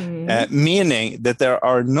 meaning that there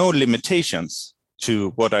are no limitations to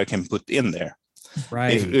what I can put in there.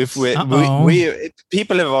 Right. If we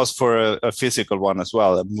people have asked for a physical one as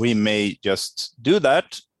well, and we may just do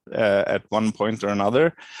that at one point or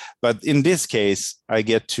another. But in this case, I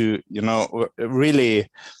get to, really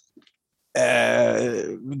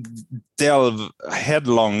delve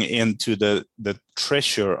headlong into the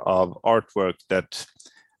treasure of artwork that,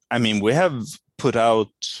 I mean, we have put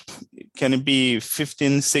out, can it be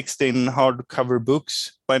 15, 16 hardcover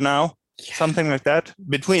books by now? Yeah. Something like that,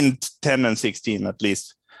 between 10 and 16 at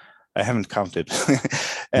least. I haven't counted.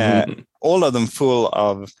 All of them full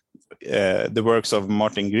of the works of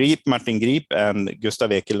Martin Grip and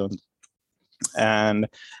Gustav Ekelund. And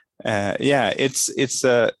it's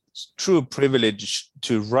a true privilege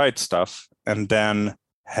to write stuff and then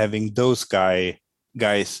having those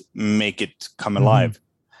guys make it come alive.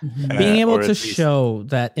 Being able to show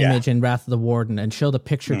that image in Wrath of the Warden and show the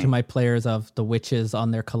picture to my players of the witches on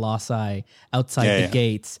their colossi outside the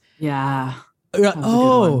gates. Yeah.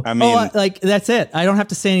 Like that's it. I don't have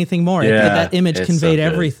to say anything more. That image conveyed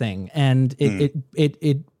everything, and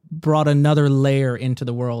it brought another layer into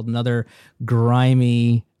the world, another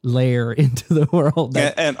grimy layer into the world.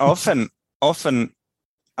 And often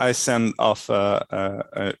I send off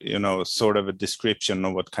sort of a description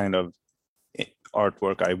of what kind of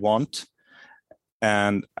artwork I want,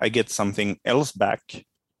 and I get something else back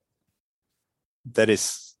that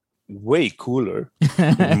is way cooler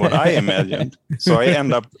than what I imagined. So I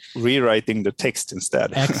end up rewriting the text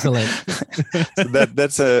instead. Excellent. So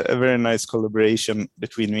that's a very nice collaboration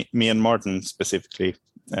between me and Martin specifically.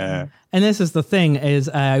 And this is the thing is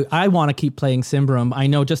I want to keep playing Symbaroum. I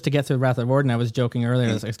know just to get through Wrath of the Warden, I was joking earlier,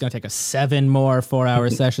 it's going to take us 7 more 4-hour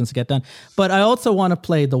sessions to get done. But I also want to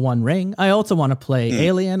play The One Ring. I also want to play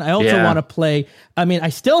Alien. I also want to play, I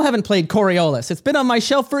still haven't played Coriolis. It's been on my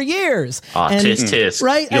shelf for years. Tisk.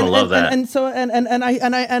 Right? You'll love that. And so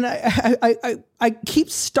I keep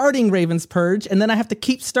starting Raven's Purge, and then I have to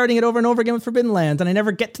keep starting it over and over again with Forbidden Lands, and I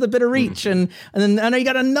never get to the Bitter Reach, and then I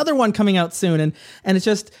got another one coming out soon, and it's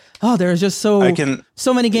just there's just so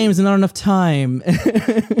many games and not enough time.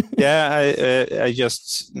 I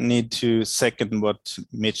just need to second what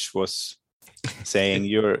Mitch was saying.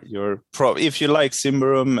 If you like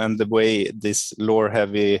Symbaroum and the way this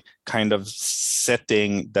lore-heavy kind of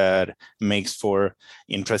setting that makes for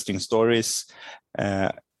interesting stories.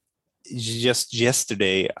 Just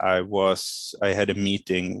yesterday, I had a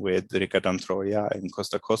meeting with Rickard Antroja and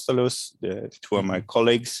Costa Kostalus, the two of my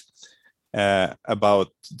colleagues,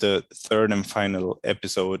 about the third and final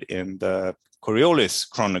episode in the Coriolis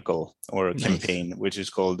Chronicle or campaign, which is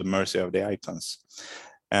called The Mercy of the Itans.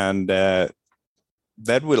 And that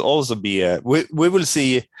will also be we will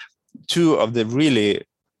see 2 of the really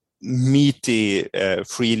meaty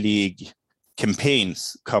Free League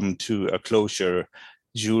campaigns come to a closure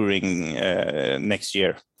during next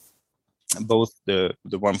year, both the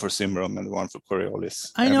one for Symbaroum and the one for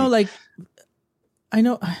Coriolis. I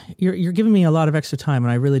know you're giving me a lot of extra time,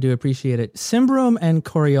 and I really do appreciate it. Symbaroum and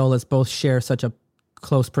Coriolis both share such a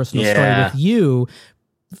close personal story with you.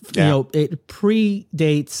 You know, it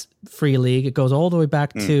predates Free League. It goes all the way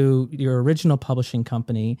back to your original publishing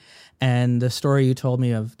company, and the story you told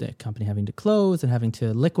me of the company having to close and having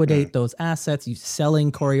to liquidate those assets, you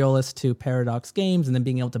selling Coriolis to Paradox Games and then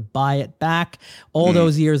being able to buy it back all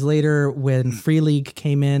those years later when Free League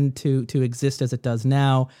came in to exist as it does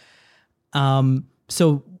now.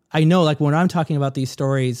 So I know, like, when I'm talking about these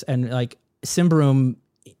stories, and like Symbaroum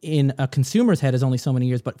in a consumer's head is only so many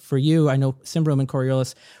years, but for you, I know Symbaroum and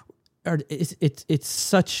Coriolis it's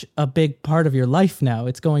such a big part of your life now.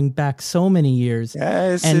 It's going back so many years.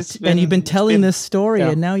 Yeah, and you've been telling this story,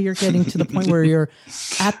 and now you're getting to the point where you're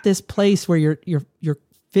at this place where you're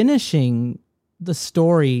finishing the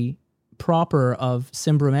story proper of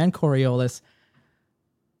Symbaroum and Coriolis.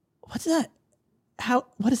 What's that?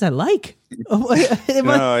 What is that like? No,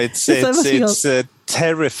 it's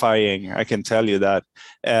terrifying. I can tell you that.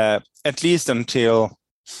 At least until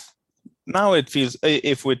now, it feels.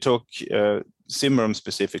 If we talk Symbaroum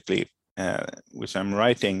specifically, which I'm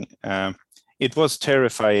writing, it was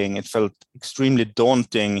terrifying. It felt extremely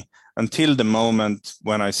daunting until the moment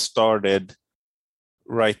when I started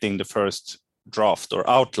writing the first draft or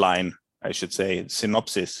outline, I should say,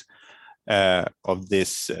 synopsis of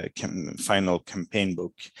this final campaign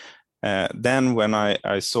book. Then when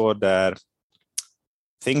I saw that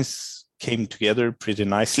things came together pretty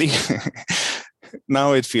nicely,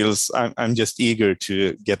 now it feels I'm just eager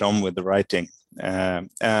to get on with the writing.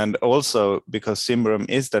 And also because Symbaroum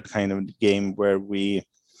is that kind of game where we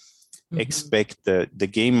expect the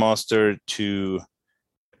game master to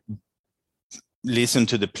listen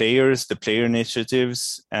to the players, the player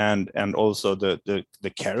initiatives, and also the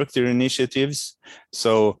character initiatives.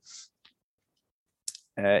 So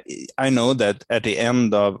I know that at the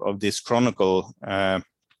end of this chronicle,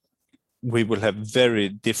 we will have very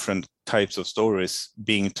different types of stories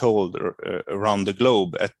being told around the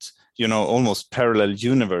globe at, almost parallel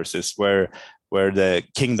universes where the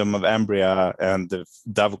Kingdom of Ambria and the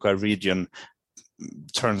Davokar region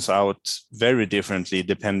turns out very differently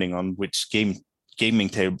depending on which gaming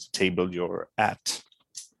table you're at.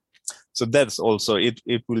 So that's also, it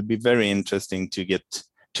will be very interesting to get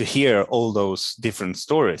to hear all those different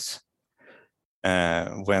stories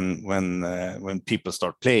when people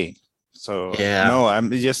start playing. So no,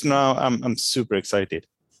 I'm super excited.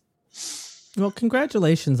 Well,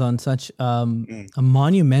 congratulations on such a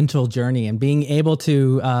monumental journey and being able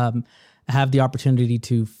to have the opportunity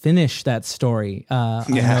to finish that story. I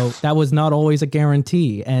know that was not always a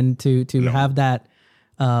guarantee, and to have that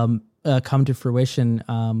come to fruition,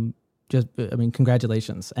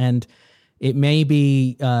 congratulations. And it may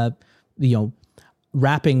be,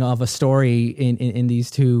 wrapping of a story in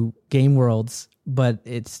these two game worlds, but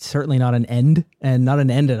it's certainly not an end, and not an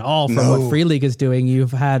end at all from what Free League is doing.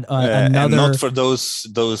 You've had another, and not for those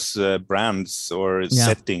brands or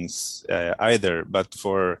settings either, but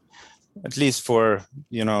for at least for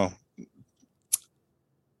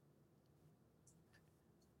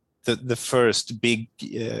the first big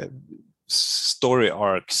story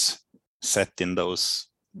arcs set in those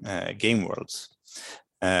game worlds.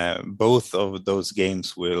 Both of those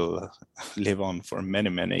games will live on for many,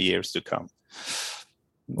 many years to come.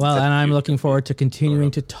 Well, and I'm looking forward to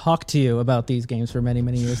continuing to talk to you about these games for many,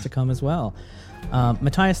 many years to come as well.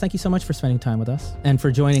 Matthias, thank you so much for spending time with us and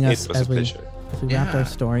for joining us as we wrapped our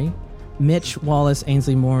story. Mitch Wallace,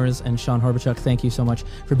 Ainsley Moores, and Sean Horbachuck, thank you so much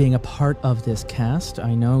for being a part of this cast.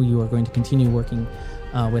 I know you are going to continue working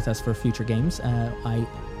with us for future games. I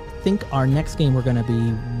think our next game we're going to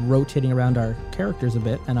be rotating around our characters a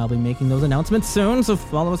bit, and I'll be making those announcements soon, so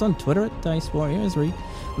follow us on Twitter at Dice Warriors where you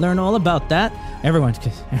learn all about that. We're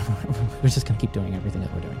just going to keep doing everything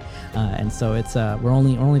that we're doing, and so it's we're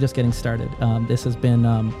only just getting started. This has been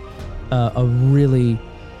a really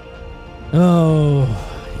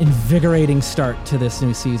invigorating start to this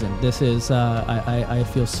new season. This is I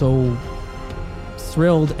feel so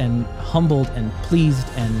thrilled and humbled and pleased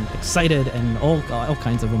and excited and all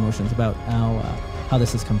kinds of emotions about how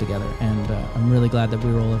this has come together, and I'm really glad that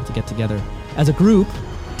we were all able to get together as a group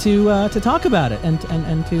to talk about it and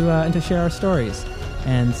to share our stories.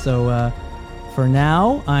 And so for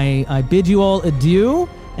now, I bid you all adieu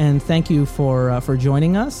and thank you for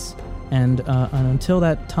joining us. And until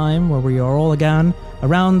that time where we are all again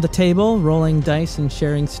around the table, rolling dice and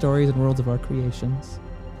sharing stories and worlds of our creations,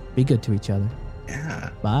 be good to each other. Yeah.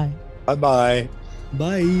 Bye. Bye-bye.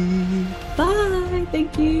 Bye. Bye.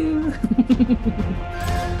 Thank you.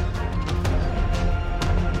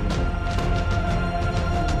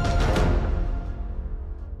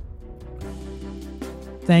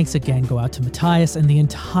 Thanks again go out to Matthias and the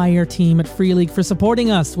entire team at Free League for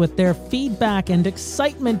supporting us with their feedback and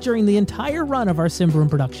excitement during the entire run of our Symbaroum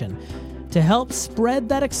production. To help spread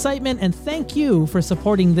that excitement and thank you for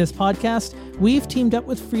supporting this podcast, we've teamed up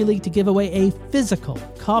with Free League to give away a physical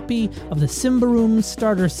copy of the Symbaroum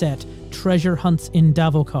starter set, Treasure Hunts in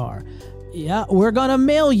Davokar. Yeah, we're gonna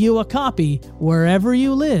mail you a copy wherever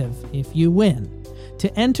you live if you win.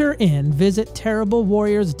 To enter in, visit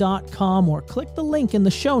terriblewarriors.com or click the link in the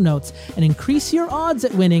show notes and increase your odds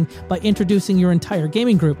at winning by introducing your entire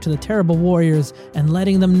gaming group to the Terrible Warriors and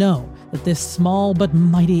letting them know that this small but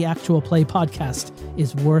mighty actual play podcast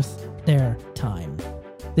is worth their time.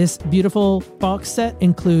 This beautiful box set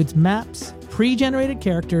includes maps, pre-generated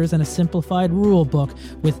characters, and a simplified rule book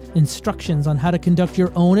with instructions on how to conduct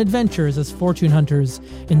your own adventures as fortune hunters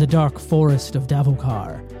in the dark forest of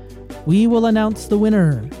Davokar. We will announce the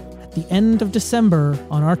winner at the end of December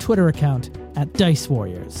on our Twitter account at Dice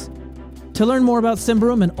Warriors. To learn more about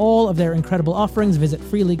Symbaroum and all of their incredible offerings, visit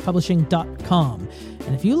freeleaguepublishing.com.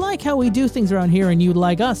 And if you like how we do things around here and you'd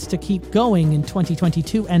like us to keep going in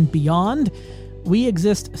 2022 and beyond, we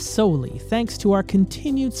exist solely thanks to our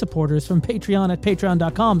continued supporters from Patreon at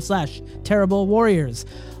patreon.com/terriblewarriors.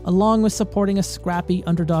 Along with supporting a scrappy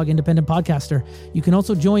underdog independent podcaster, you can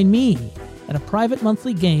also join me at a private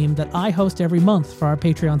monthly game that I host every month for our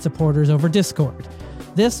Patreon supporters over Discord.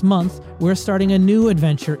 This month, we're starting a new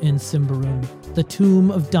adventure in Symbaroum, the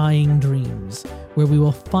Tomb of Dying Dreams, where we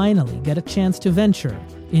will finally get a chance to venture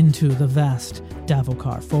into the vast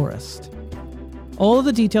Davokar forest. All of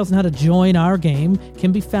the details on how to join our game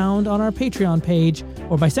can be found on our Patreon page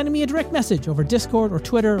or by sending me a direct message over Discord or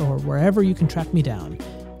Twitter or wherever you can track me down.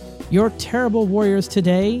 Your Terrible Warriors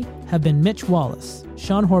today have been Mitch Wallace,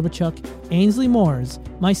 Sean Horbachuck, Ainsley Moores,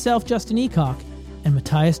 myself, Justin Eacock, and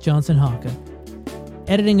Matthias Johnson-Haka.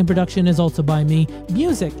 Editing and production is also by me.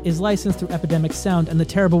 Music is licensed through Epidemic Sound, and the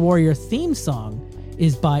Terrible Warrior theme song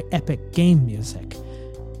is by Epic Game Music.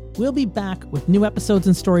 We'll be back with new episodes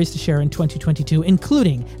and stories to share in 2022,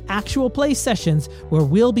 including actual play sessions where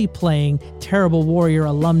we'll be playing Terrible Warrior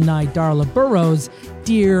alumni Darla Burrows'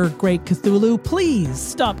 Dear Great Cthulhu, please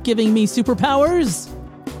stop giving me superpowers!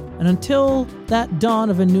 And until that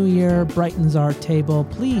dawn of a new year brightens our table,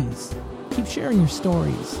 please keep sharing your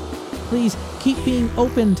stories. Please keep being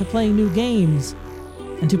open to playing new games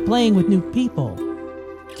and to playing with new people.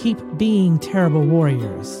 Keep being Terrible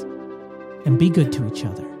Warriors and be good to each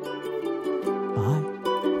other.